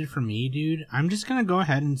 Underrated for me, dude. I'm just gonna go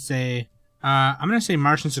ahead and say, I'm gonna say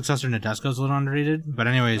Martian Successor Nadesco is a little underrated. But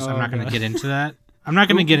anyways, I'm not gonna get into that. I'm not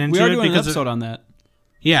gonna get into it. We are doing an episode on that.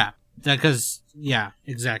 Yeah,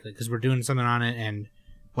 exactly. Because we're doing something on it and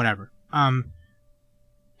whatever.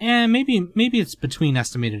 And maybe it's between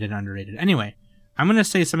estimated and underrated. Anyway, I'm gonna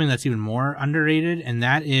say something that's even more underrated, and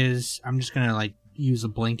that is, I'm just gonna use a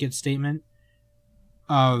blanket statement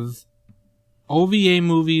of OVA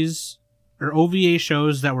movies or OVA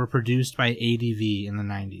shows that were produced by ADV in the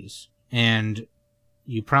 90s. And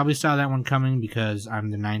you probably saw that one coming because I'm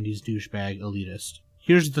the 90s douchebag elitist.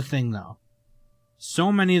 Here's the thing, though.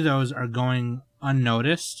 So many of those are going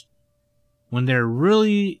unnoticed when they're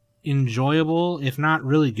really enjoyable, if not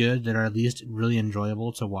really good, that are at least really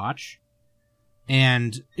enjoyable to watch.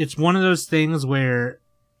 And it's one of those things where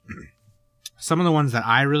some of the ones that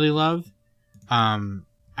I really love,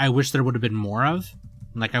 I wish there would have been more of.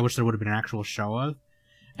 I wish there would have been an actual show of.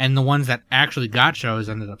 And the ones that actually got shows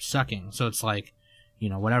ended up sucking. So it's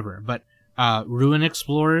whatever. But Ruin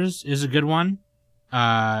Explorers is a good one.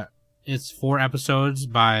 It's 4 episodes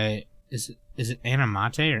by... Is it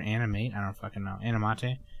Animate or Animate? I don't fucking know.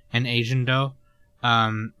 Animate. And Asian Do.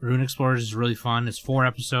 Ruin Explorers is really fun. It's 4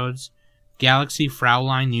 episodes. Galaxy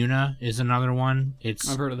Fraulein Yuna is another one.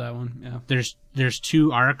 I've heard of that one, yeah. There's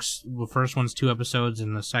 2 arcs. The first one's 2 episodes,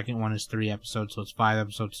 and the second one is 3 episodes, so it's 5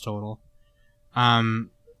 episodes total.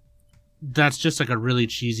 That's just a really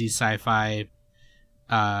cheesy sci-fi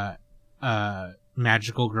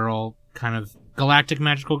magical girl, kind of galactic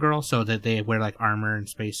magical girl, so that they wear armor and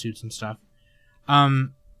spacesuits and stuff. And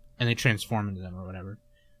they transform into them or whatever.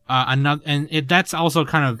 That's also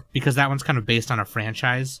kind of because that one's kind of based on a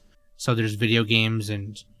franchise. So there's video games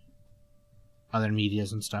and other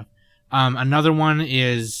medias and stuff. Another one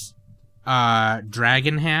is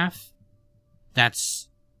Dragon Half. I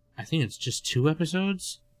think it's just 2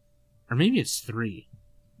 episodes. Or maybe it's 3.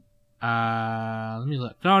 Let me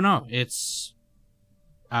look. Oh, no. It's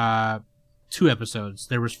 2 episodes.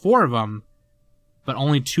 There was 4 of them, but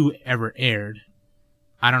only 2 ever aired.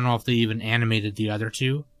 I don't know if they even animated the other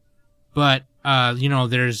 2. But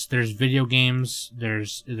there's video games,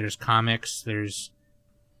 there's comics, there's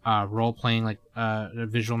role playing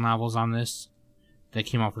visual novels on this that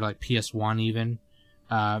came out for PS1 even.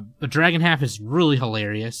 But Dragon Half is really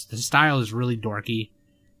hilarious. The style is really dorky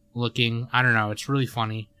looking. I don't know, it's really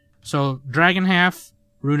funny. So Dragon Half,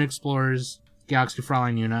 Rune Explorers, Galaxy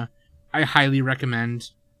Fraulein Yuna. I highly recommend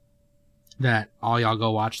that all y'all go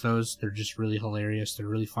watch those. They're just really hilarious. They're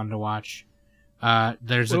really fun to watch.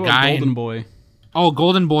 There's a guy. Golden Boy. Oh,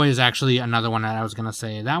 Golden Boy is actually another one that I was gonna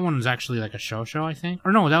say. That one is actually like a show, I think.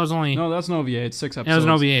 Or no, that was only. No, that's an OVA. It's 6 episodes. It was an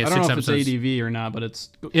OVA. I don't know if episodes. it's ADV or not, but it's.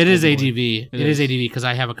 It is Golden ADV. Boy. It is ADV because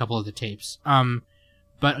I have a couple of the tapes.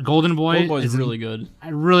 But Golden Boy is really good. I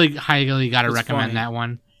really highly gotta It's recommend funny. that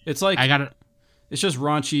one. It's like I gotta. It's just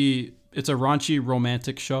raunchy. It's a raunchy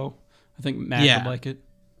romantic show. I think Matt would like it.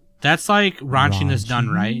 That's like raunchiness done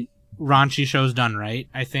right. Raunchy shows done right.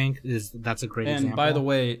 I think that's a great example. And by the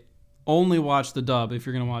way, only watch the dub if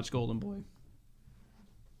you're gonna watch Golden Boy.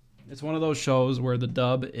 It's one of those shows where the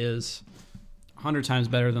dub is 100 times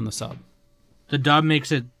better than the sub. The dub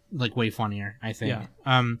makes it like way funnier, I think.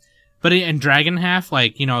 Yeah. But in Dragon Half,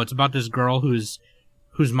 like, you know, it's about this girl whose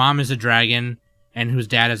mom is a dragon and whose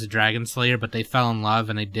dad is a dragon slayer, but they fell in love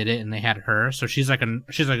and they did it and they had her. So she's like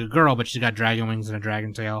a girl, but she's got dragon wings and a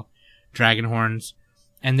dragon tail, dragon horns.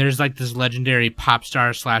 And there's like this legendary pop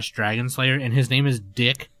star / dragon slayer, and his name is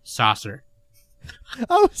Dick Saucer.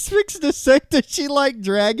 I was fixing to say that she liked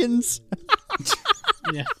dragons.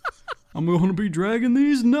 Yeah. I'm gonna be dragging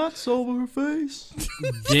these nuts over her face.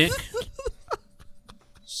 Dick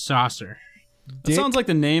Saucer. That sounds like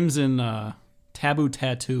the names in Taboo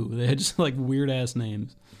Tattoo. They had just like weird ass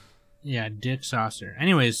names. Yeah, Dick Saucer.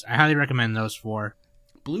 Anyways, I highly recommend those 4.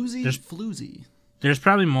 Bluesy Floozy. There's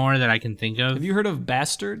probably more that I can think of. Have you heard of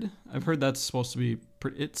Bastard? I've heard that's supposed to be.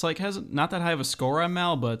 It's like has not that high of a score on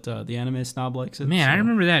Mal, but the anime snob likes it. Man, so. I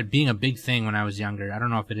remember that being a big thing when I was younger. I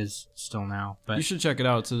don't know if it is still now, but You should check it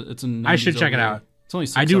out. It's a I should check it out. It's only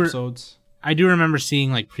 6 episodes. I do remember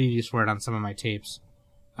seeing like previews for it on some of my tapes.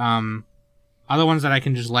 Other ones that I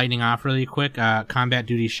can just lightning off really quick. Combat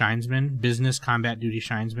Duty Shinesman. Business Combat Duty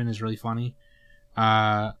Shinesman is really funny.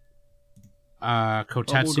 Kotetsu.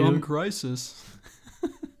 Bubblegum Crisis.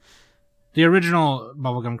 The original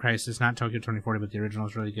Bubblegum Crisis, not Tokyo 2040, but the original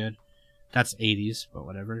is really good. That's 80s, but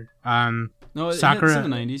whatever. No, it's Sakura. in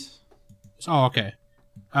the 90s. Oh, okay.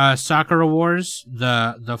 Sakura Wars,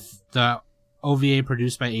 the OVA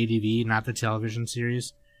produced by ADV, not the television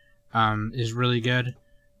series, is really good.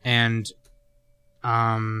 And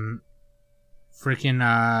freaking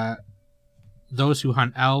Those Who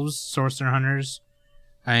Hunt Elves, Sorcerer Hunters,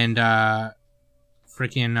 and freaking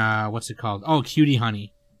what's it called? Oh, Cutie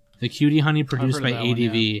Honey. The Cutie Honey produced by that ADV.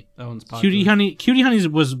 one, yeah. That one's popular. Cutie Honey's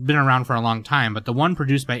was been around for a long time, but the one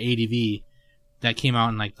produced by ADV that came out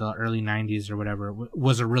in like the early 90s or whatever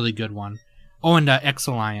was a really good one. Oh, and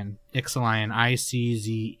Ixalion, Iczelion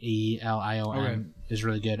is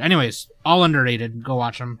really good. Anyways, all underrated. Go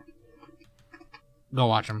watch them.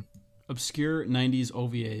 Obscure 90s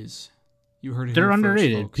OVAs. You heard it. They're here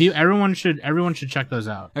underrated. First, folks. Everyone should check those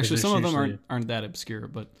out. Actually, some of them aren't that obscure,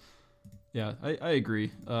 but yeah, I agree.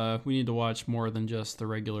 We need to watch more than just the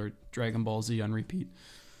regular Dragon Ball Z on repeat.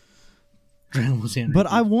 But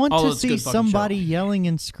I want to it's a see good fucking somebody show. yelling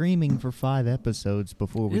and screaming for 5 episodes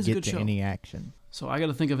before we is a get good to show. any action. So I got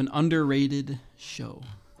to think of an underrated show.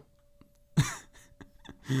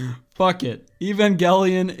 Fuck it.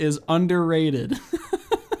 Evangelion is underrated.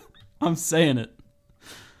 I'm saying it.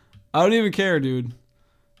 I don't even care, dude.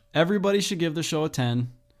 Everybody should give the show a 10.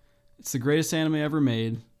 It's the greatest anime ever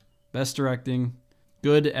made. Best directing.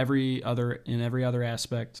 Good in every other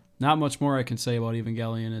aspect. Not much more I can say about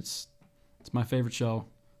Evangelion. It's my favorite show.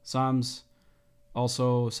 Sams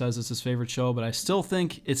also says it's his favorite show, but I still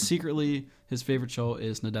think it's secretly his favorite show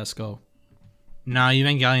is Nadesco. No,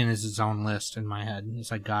 Evangelion is its own list in my head. It's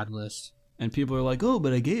like God list. And people are like, oh,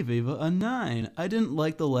 but I gave Eva a 9. I didn't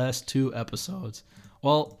like the last 2 episodes.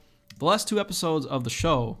 Well, the last 2 episodes of the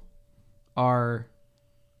show are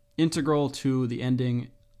integral to the ending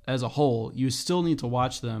as a whole. You still need to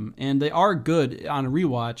watch them, and they are good on a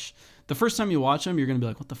rewatch. The first time you watch them, you're going to be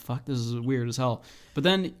like, what the fuck? This is weird as hell. But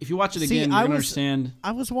then if you watch it again, you're going to understand.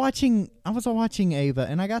 I was watching Ava,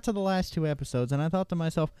 and I got to the last 2 episodes, and I thought to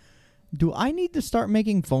myself, do I need to start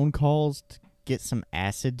making phone calls to get some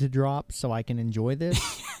acid to drop so I can enjoy this?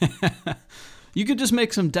 You could just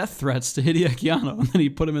make some death threats to Hideaki Anno, and then he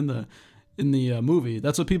put him in the movie.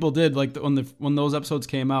 That's what people did. Like when those episodes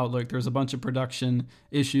came out, like there's a bunch of production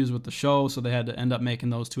issues with the show, so they had to end up making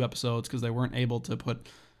those 2 episodes because they weren't able to put.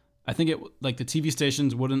 I think the TV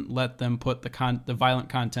stations wouldn't let them put the violent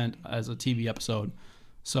content as a TV episode.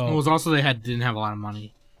 So It was also didn't have a lot of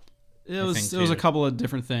money. It was a couple of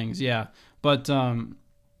different things, yeah. But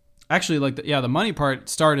actually, the money part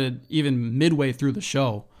started even midway through the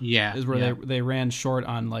show. Yeah, is where they ran short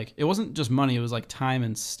on it wasn't just money; it was like time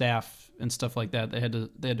and staff and stuff like that. They had to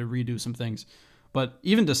redo some things, But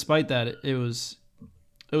even despite that, it was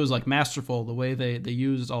like masterful the way they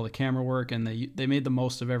used all the camera work, and they made the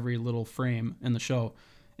most of every little frame in the show.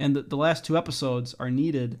 And the last 2 episodes are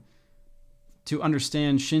needed to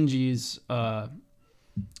understand Shinji's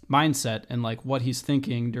mindset and like what he's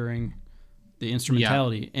thinking during the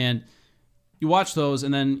instrumentality. And you watch those,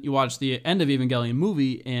 and then you watch the end of Evangelion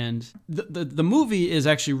movie, and the movie is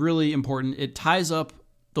actually really important. It ties up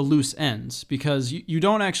the loose ends, because you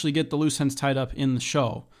don't actually get the loose ends tied up in the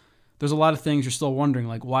show. There's a lot of things you're still wondering,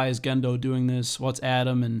 like why is Gendo doing this? What's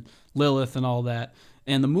Adam and Lilith and all that?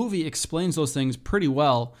 And the movie explains those things pretty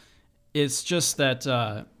well. It's just that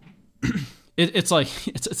it's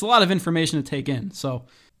a lot of information to take in. So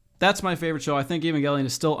that's my favorite show. I think Evangelion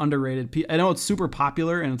is still underrated. I know it's super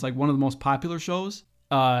popular, and it's like one of the most popular shows,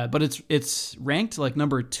 but it's ranked like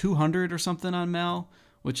number 200 or something on Mal,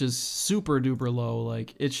 which is super duper low.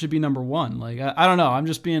 Like it should be number 1. Like I don't know. I'm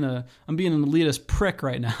being an elitist prick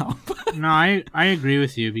right now. No, I agree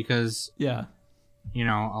with you, because yeah, you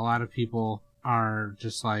know, a lot of people are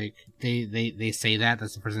just like they say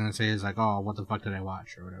that's the first thing they say is like, oh, what the fuck did I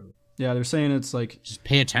watch or whatever. Yeah, they're saying it's like just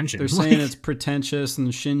pay attention. They're saying it's pretentious and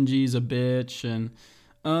Shinji's a bitch and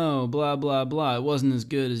oh blah blah blah. It wasn't as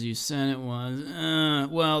good as you said it was.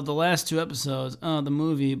 Well, the last 2 episodes. Oh, the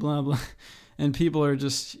movie blah blah. And people are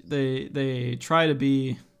just they try to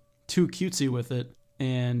be too cutesy with it,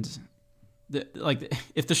 and like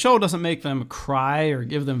if the show doesn't make them cry or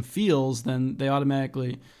give them feels, then they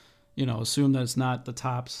automatically, you know, assume that it's not the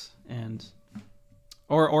tops, and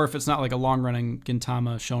or if it's not like a long running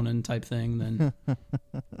Gintama shonen type thing, then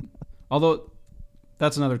although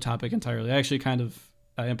that's another topic entirely. I actually kind of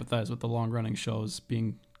empathize with the long running shows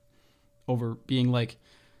being like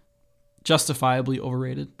justifiably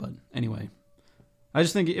overrated, but anyway. I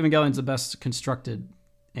just think Evangelion's the best constructed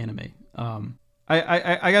anime.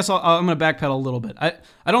 I guess I'm going to backpedal a little bit.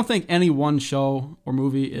 I don't think any one show or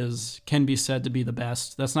movie can be said to be the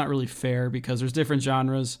best. That's not really fair, because there's different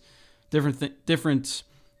genres, different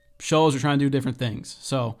shows are trying to do different things.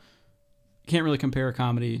 So you can't really compare a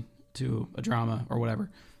comedy to a drama or whatever.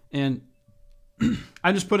 And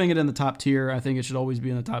I'm just putting it in the top tier. I think it should always be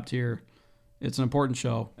in the top tier. It's an important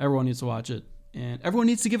show. Everyone needs to watch it, and everyone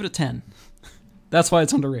needs to give it a 10. That's why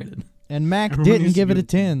it's underrated. And Mac didn't give it a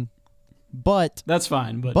 10. But that's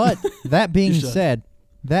fine. But that being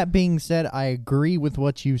said, I agree with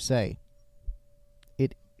what you say.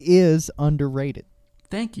 It is underrated.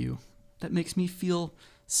 Thank you. That makes me feel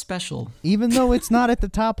special. Even though it's not at the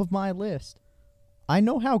top of my list. I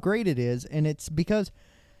know how great it is, and it's because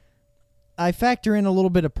I factor in a little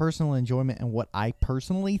bit of personal enjoyment and what I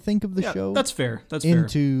personally think of the show. That's fair.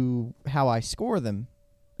 Into how I score them.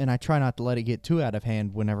 And I try not to let it get too out of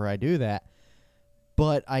hand whenever I do that.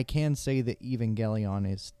 But I can say that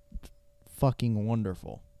Evangelion is fucking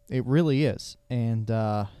wonderful. It really is. And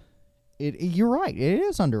you're right. It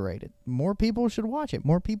is underrated. More people should watch it.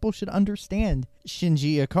 More people should understand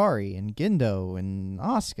Shinji Ikari and Gendo and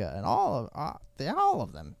Asuka and all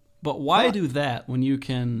of them. But why do that when you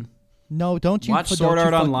can... No, don't you watch Sword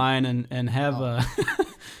Art Online and have a...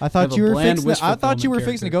 I thought you were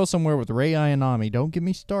fixing to go somewhere with Rei Ayanami. Don't get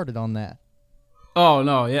me started on that. Oh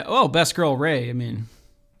no, yeah. Oh, best girl Rei. I mean,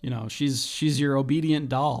 you know, she's your obedient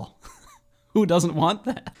doll. Who doesn't want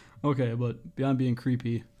that? Okay, but beyond being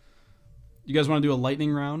creepy, you guys want to do a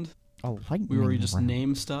lightning round? A lightning round. Where you just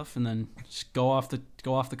name stuff and then just go off the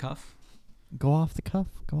cuff. Go off the cuff.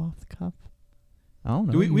 I don't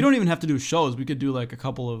know. We don't even have to do shows. We could do like a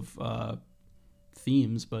couple of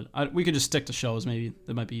themes, but we could just stick to shows. Maybe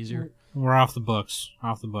that might be easier. We're off the books.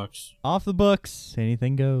 Off the books.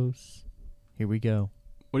 Anything goes. Here we go.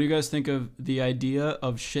 What do you guys think of the idea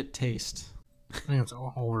of shit taste? I think it's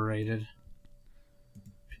overrated.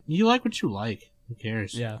 You like what you like. Who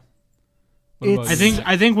cares? Yeah.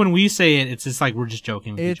 I think when we say it, it's just like we're just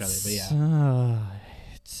joking with each other. But yeah,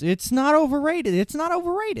 it's not overrated. It's not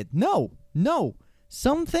overrated. No.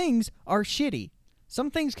 Some things are shitty.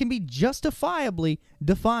 Some things can be justifiably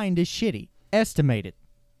defined as shitty. Estimated.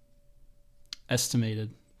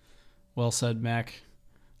 Well said, Mac.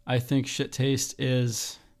 I think shit taste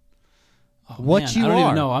is... what you I don't are.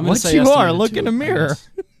 even know. I'm gonna say what you are. Look too, in a mirror.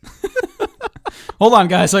 Hold on,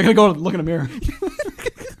 guys. I gotta go look in a mirror.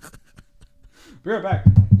 Be right back.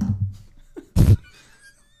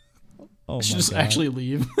 Oh, I should just actually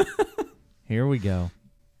leave. Here we go.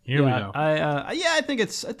 We go. I think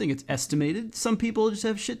it's estimated. Some people just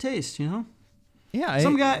have shit taste, you know? Yeah.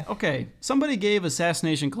 Somebody gave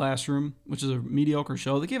Assassination Classroom, which is a mediocre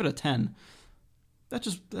show, they gave it a 10.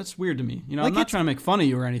 That's weird to me. You know, like I'm not trying to make fun of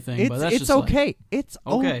you or anything, but that's just okay. Like, it's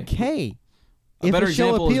okay. A better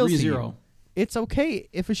example is ReZero. It's okay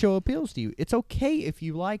if a show appeals to you. It's okay if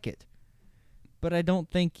you like it. But I don't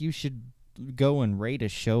think you should go and rate a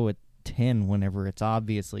show at 10 whenever it's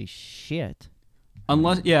obviously shit.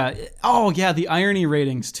 Unless, yeah. Oh, yeah, the irony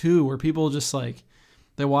ratings, too, where people just, like,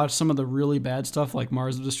 they watch some of the really bad stuff, like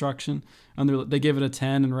Mars of Destruction, and they give it a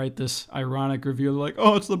 10 and write this ironic review. They're like,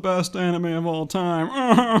 oh, it's the best anime of all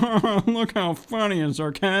time. Look how funny and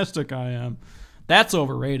sarcastic I am. That's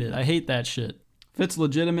overrated. I hate that shit. If it's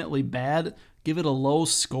legitimately bad, give it a low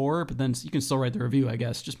score, but then you can still write the review, I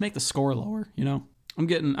guess. Just make the score lower, you know? I'm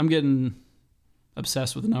getting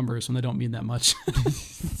obsessed with numbers when they don't mean that much.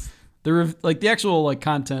 The actual like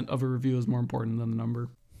content of a review is more important than the number.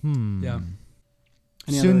 Yeah.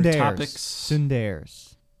 Any other topics?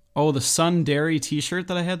 Sundares. Oh, the Sundari t-shirt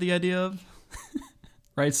that I had the idea of.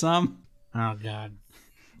 Right, Sam? Oh, God.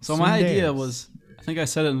 So my idea was, I think I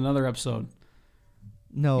said it in another episode.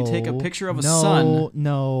 No. You take a picture of a sun with a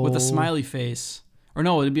No. smiley face. Or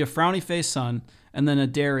no, it'd be a frowny face sun, and then a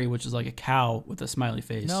dairy, which is like a cow with a smiley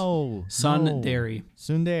face. No. Sun no. dairy.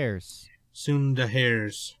 Sundares. Soon the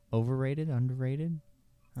hairs. Overrated, underrated?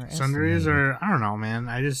 Or Sundries estimated? are, I don't know, man.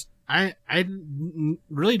 I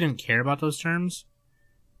really didn't care about those terms.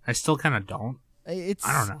 I still kind of don't. It's,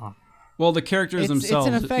 I don't know. Well, the characters themselves,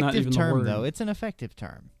 it's an not effective even the term, word. though. It's an effective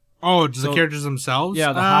term. Oh, the So- characters themselves?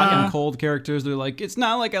 Yeah, the hot and cold characters, they're like, it's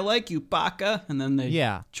not like I like you, baka, and then they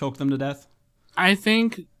choke them to death. I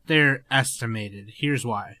think they're estimated. Here's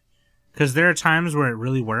why. Because there are times where it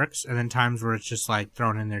really works, and then times where it's just like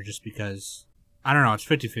thrown in there just because. I don't know. It's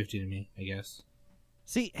 50-50 to me, I guess.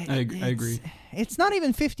 See, I agree. It's not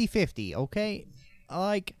even 50-50, okay?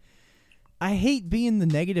 Like, I hate being the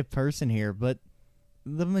negative person here, but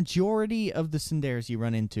the majority of the tsunderes you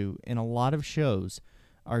run into in a lot of shows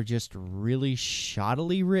are just really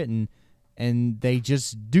shoddily written, and they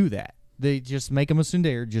just do that. They just make them a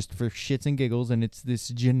tsundere just for shits and giggles, and it's this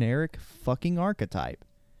generic fucking archetype.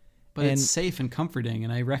 But it's safe and comforting,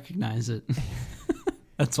 and I recognize it.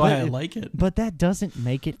 That's why I like it. But that doesn't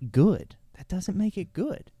make it good. That doesn't make it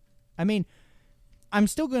good. I mean, I'm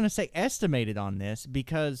still going to say estimated on this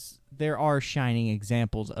because there are shining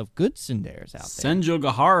examples of good tsunderes out there.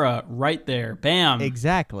 Senjogahara, right there. Bam.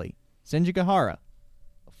 Exactly. Senjogahara.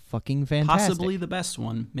 Fucking fantastic. Possibly the best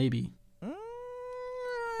one, maybe. Mm,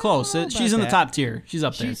 Close. I don't know She's in about the that. top tier. She's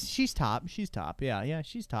up there. She's top. She's top. Yeah,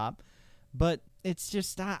 she's top. But it's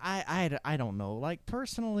just, I don't know. Like,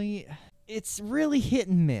 personally, it's really hit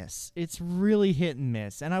and miss. It's really hit and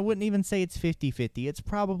miss. And I wouldn't even say it's 50-50. It's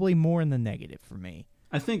probably more in the negative for me.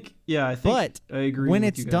 I think I agree when with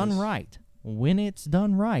it's you guys. done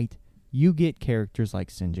right, you get characters like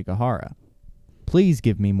Senjogahara. Please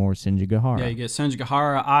give me more Senjogahara. Yeah, you get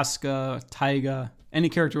Senjogahara, Asuka, Taiga. Any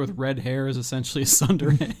character with red hair is essentially a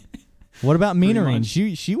tsundere. What about Pretty Minarin?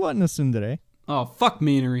 much. She wasn't a tsundere. Oh, fuck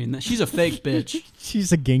Minarin. She's a fake bitch.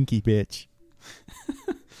 She's a Genki bitch.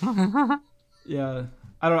 Yeah.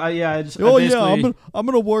 I just Oh basically, yeah, I'm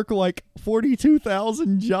gonna work like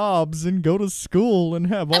 42,000 jobs and go to school and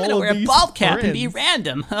have all of these friends.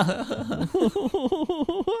 random. I'm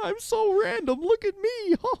so random. Look at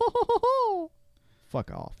me.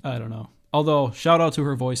 Fuck off. I don't know. Although, shout out to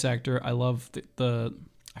her voice actor. I love the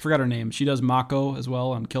I forgot her name. She does Mako as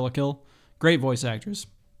well on Kill la Kill. Great voice actress.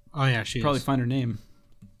 Oh, yeah, she Probably is. find her name.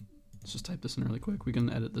 Let's just type this in really quick. We can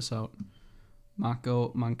edit this out. Mako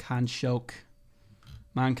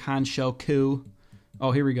Mankanshoku.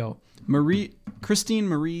 Oh, here we go. Christine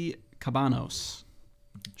Marie Cabanos.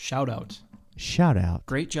 Shout out. Shout out.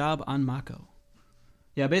 Great job on Mako.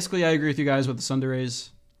 Yeah, basically I agree with you guys with the tsunderes.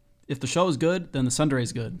 If the show is good, then the tsundere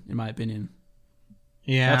is good, in my opinion.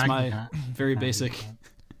 Yeah, That's I my can- very basic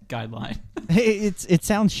guideline. It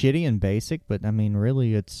sounds shitty and basic, but I mean,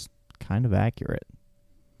 really, it's kind of accurate.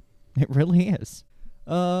 It really is.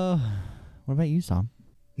 What about you, Sam?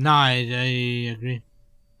 No, I agree.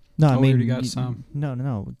 No, I Oh, we mean, already got Sam.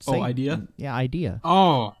 No. Oh, idea? Yeah, idea.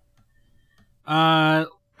 Oh, I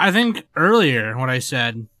think earlier what I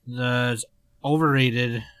said was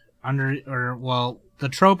overrated. The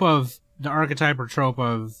trope of the archetype or trope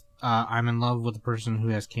of I'm in love with a person who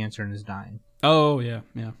has cancer and is dying. Oh, yeah.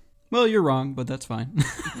 Well, you're wrong, but that's fine.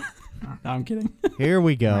 No, I'm kidding. Here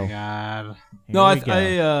we Oh go. my God. No, Here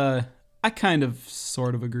we go. I kind of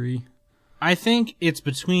sort of agree. I think it's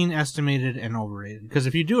between estimated and overrated because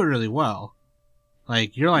if you do it really well,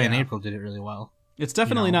 like Your Lie in Yeah. April did it really well. It's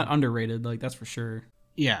definitely know. not underrated, like that's for sure.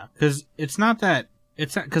 Yeah, because it's not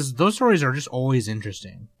because those stories are just always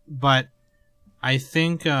interesting. But I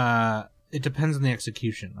think it depends on the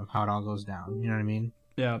execution of how it all goes down. You know what I mean?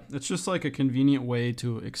 Yeah, it's just like a convenient way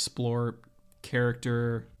to explore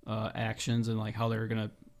character actions and like how they're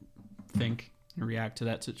gonna think and react to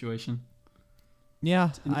that situation.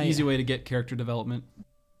 Yeah, An easy way to get character development.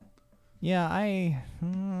 Yeah,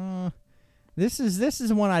 this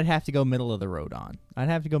is one I'd have to go middle of the road on. I'd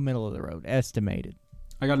have to go middle of the road. Estimated.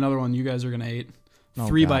 I got another one you guys are gonna hate. Oh,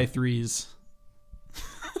 3x3s.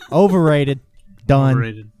 Overrated. Done.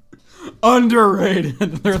 Overrated. Underrated.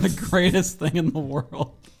 They're the greatest thing in the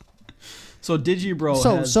world. So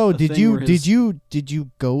Digibro. So did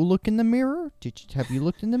you go look in the mirror? Have you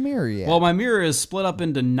looked in the mirror yet? Well, my mirror is split up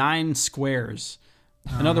into 9 squares.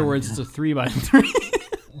 In other words, it's a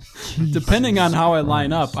 3x3. Depending on how I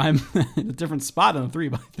line up, I'm in a different spot on a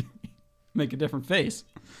 3x3. Make a different face.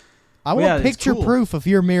 I want picture proof of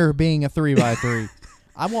your mirror being a 3x3.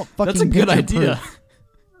 I want fucking. That's a good idea. Proof.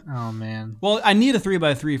 Oh man. Well, I need a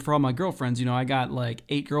 3x3 for all my girlfriends. You know, I got like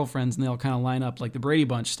 8 girlfriends, and they all kind of line up like the Brady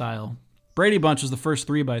Bunch style. Brady Bunch was the first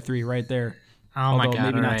 3x3 right there. Oh my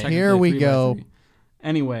god! Maybe not technically Here we 3x3. go.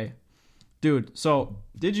 Anyway, dude. So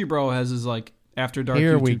Digibro has his like After Dark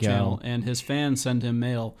Here we YouTube channel, go. and his fans send him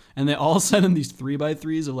mail, and they all send him these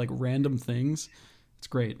 3x3s of like random things. It's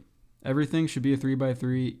great. Everything should be a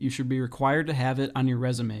 3x3. You should be required to have it on your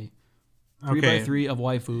resume. 3x3 of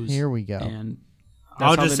waifus. Here we go. And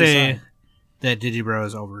I'll just say that Digibro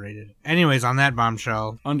is overrated. Anyways, on that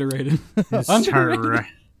bombshell, underrated. let's start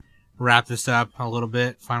wrap this up a little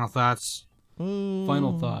bit. Final thoughts.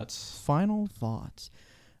 Final thoughts. Final thoughts.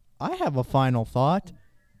 I have a final thought.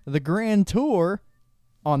 The grand tour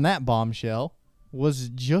on that bombshell was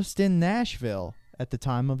just in Nashville at the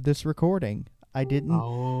time of this recording. I did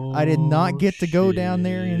not get to go down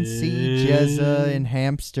there and see Jezza and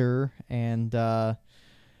Hamster and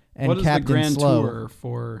what is Captain the grand Slow. tour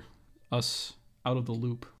for us out of the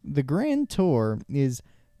loop? The grand tour is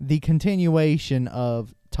the continuation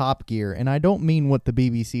of Top Gear, and I don't mean what the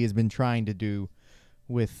BBC has been trying to do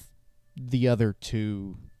with the other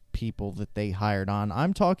 2 people that they hired on.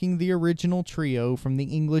 I'm talking the original trio from the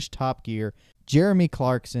English Top Gear, Jeremy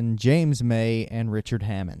Clarkson, James May, and Richard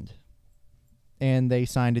Hammond. And they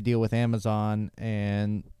signed a deal with Amazon,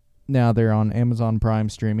 and now they're on Amazon Prime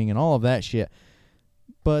streaming and all of that shit.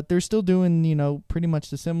 But they're still doing, pretty much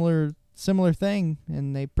the similar thing,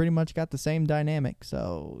 and they pretty much got the same dynamic.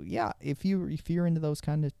 So yeah, if you're into those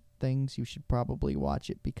kind of things, you should probably watch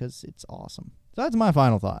it because it's awesome. So that's my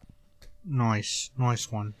final thought. Nice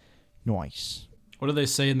one. Nice. What do they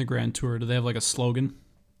say in the grand tour? Do they have like a slogan?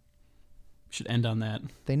 We should end on that.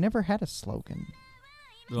 They never had a slogan.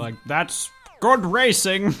 They're like, that's good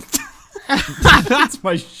racing. That's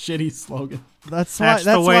my shitty slogan. That's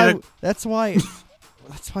why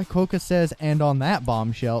Quokka says, and on that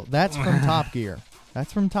bombshell, that's from Top Gear.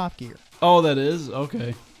 That's from Top Gear. Oh, that is?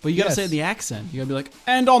 Okay. But you gotta say it in the accent. You gotta be like,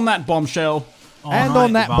 and on that bombshell. And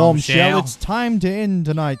on that bombshell, it's time to end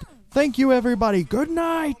tonight. Thank you, everybody. Good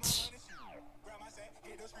night.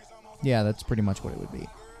 Yeah, that's pretty much what it would be.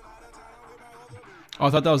 Oh, I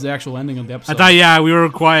thought that was the actual ending of the episode. I thought, we were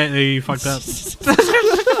quiet. You fucked up.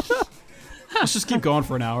 Let's just keep going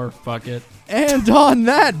for an hour. Fuck it. And on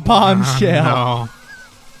that bombshell. No.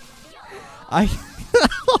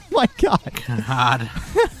 Oh my god. God.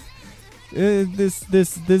 This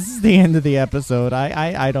is the end of the episode.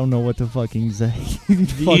 I don't know what to fucking say.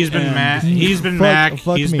 He's been Matt. He's been Mac.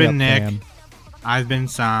 He's been Nick. Fam. I've been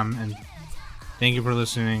Sam, and thank you for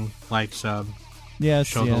listening. Like, sub. Yes,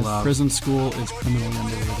 Show the love. Prison school is criminally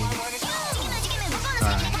underrated.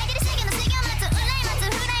 Sorry.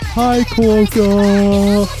 Hi,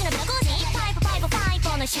 Quokka.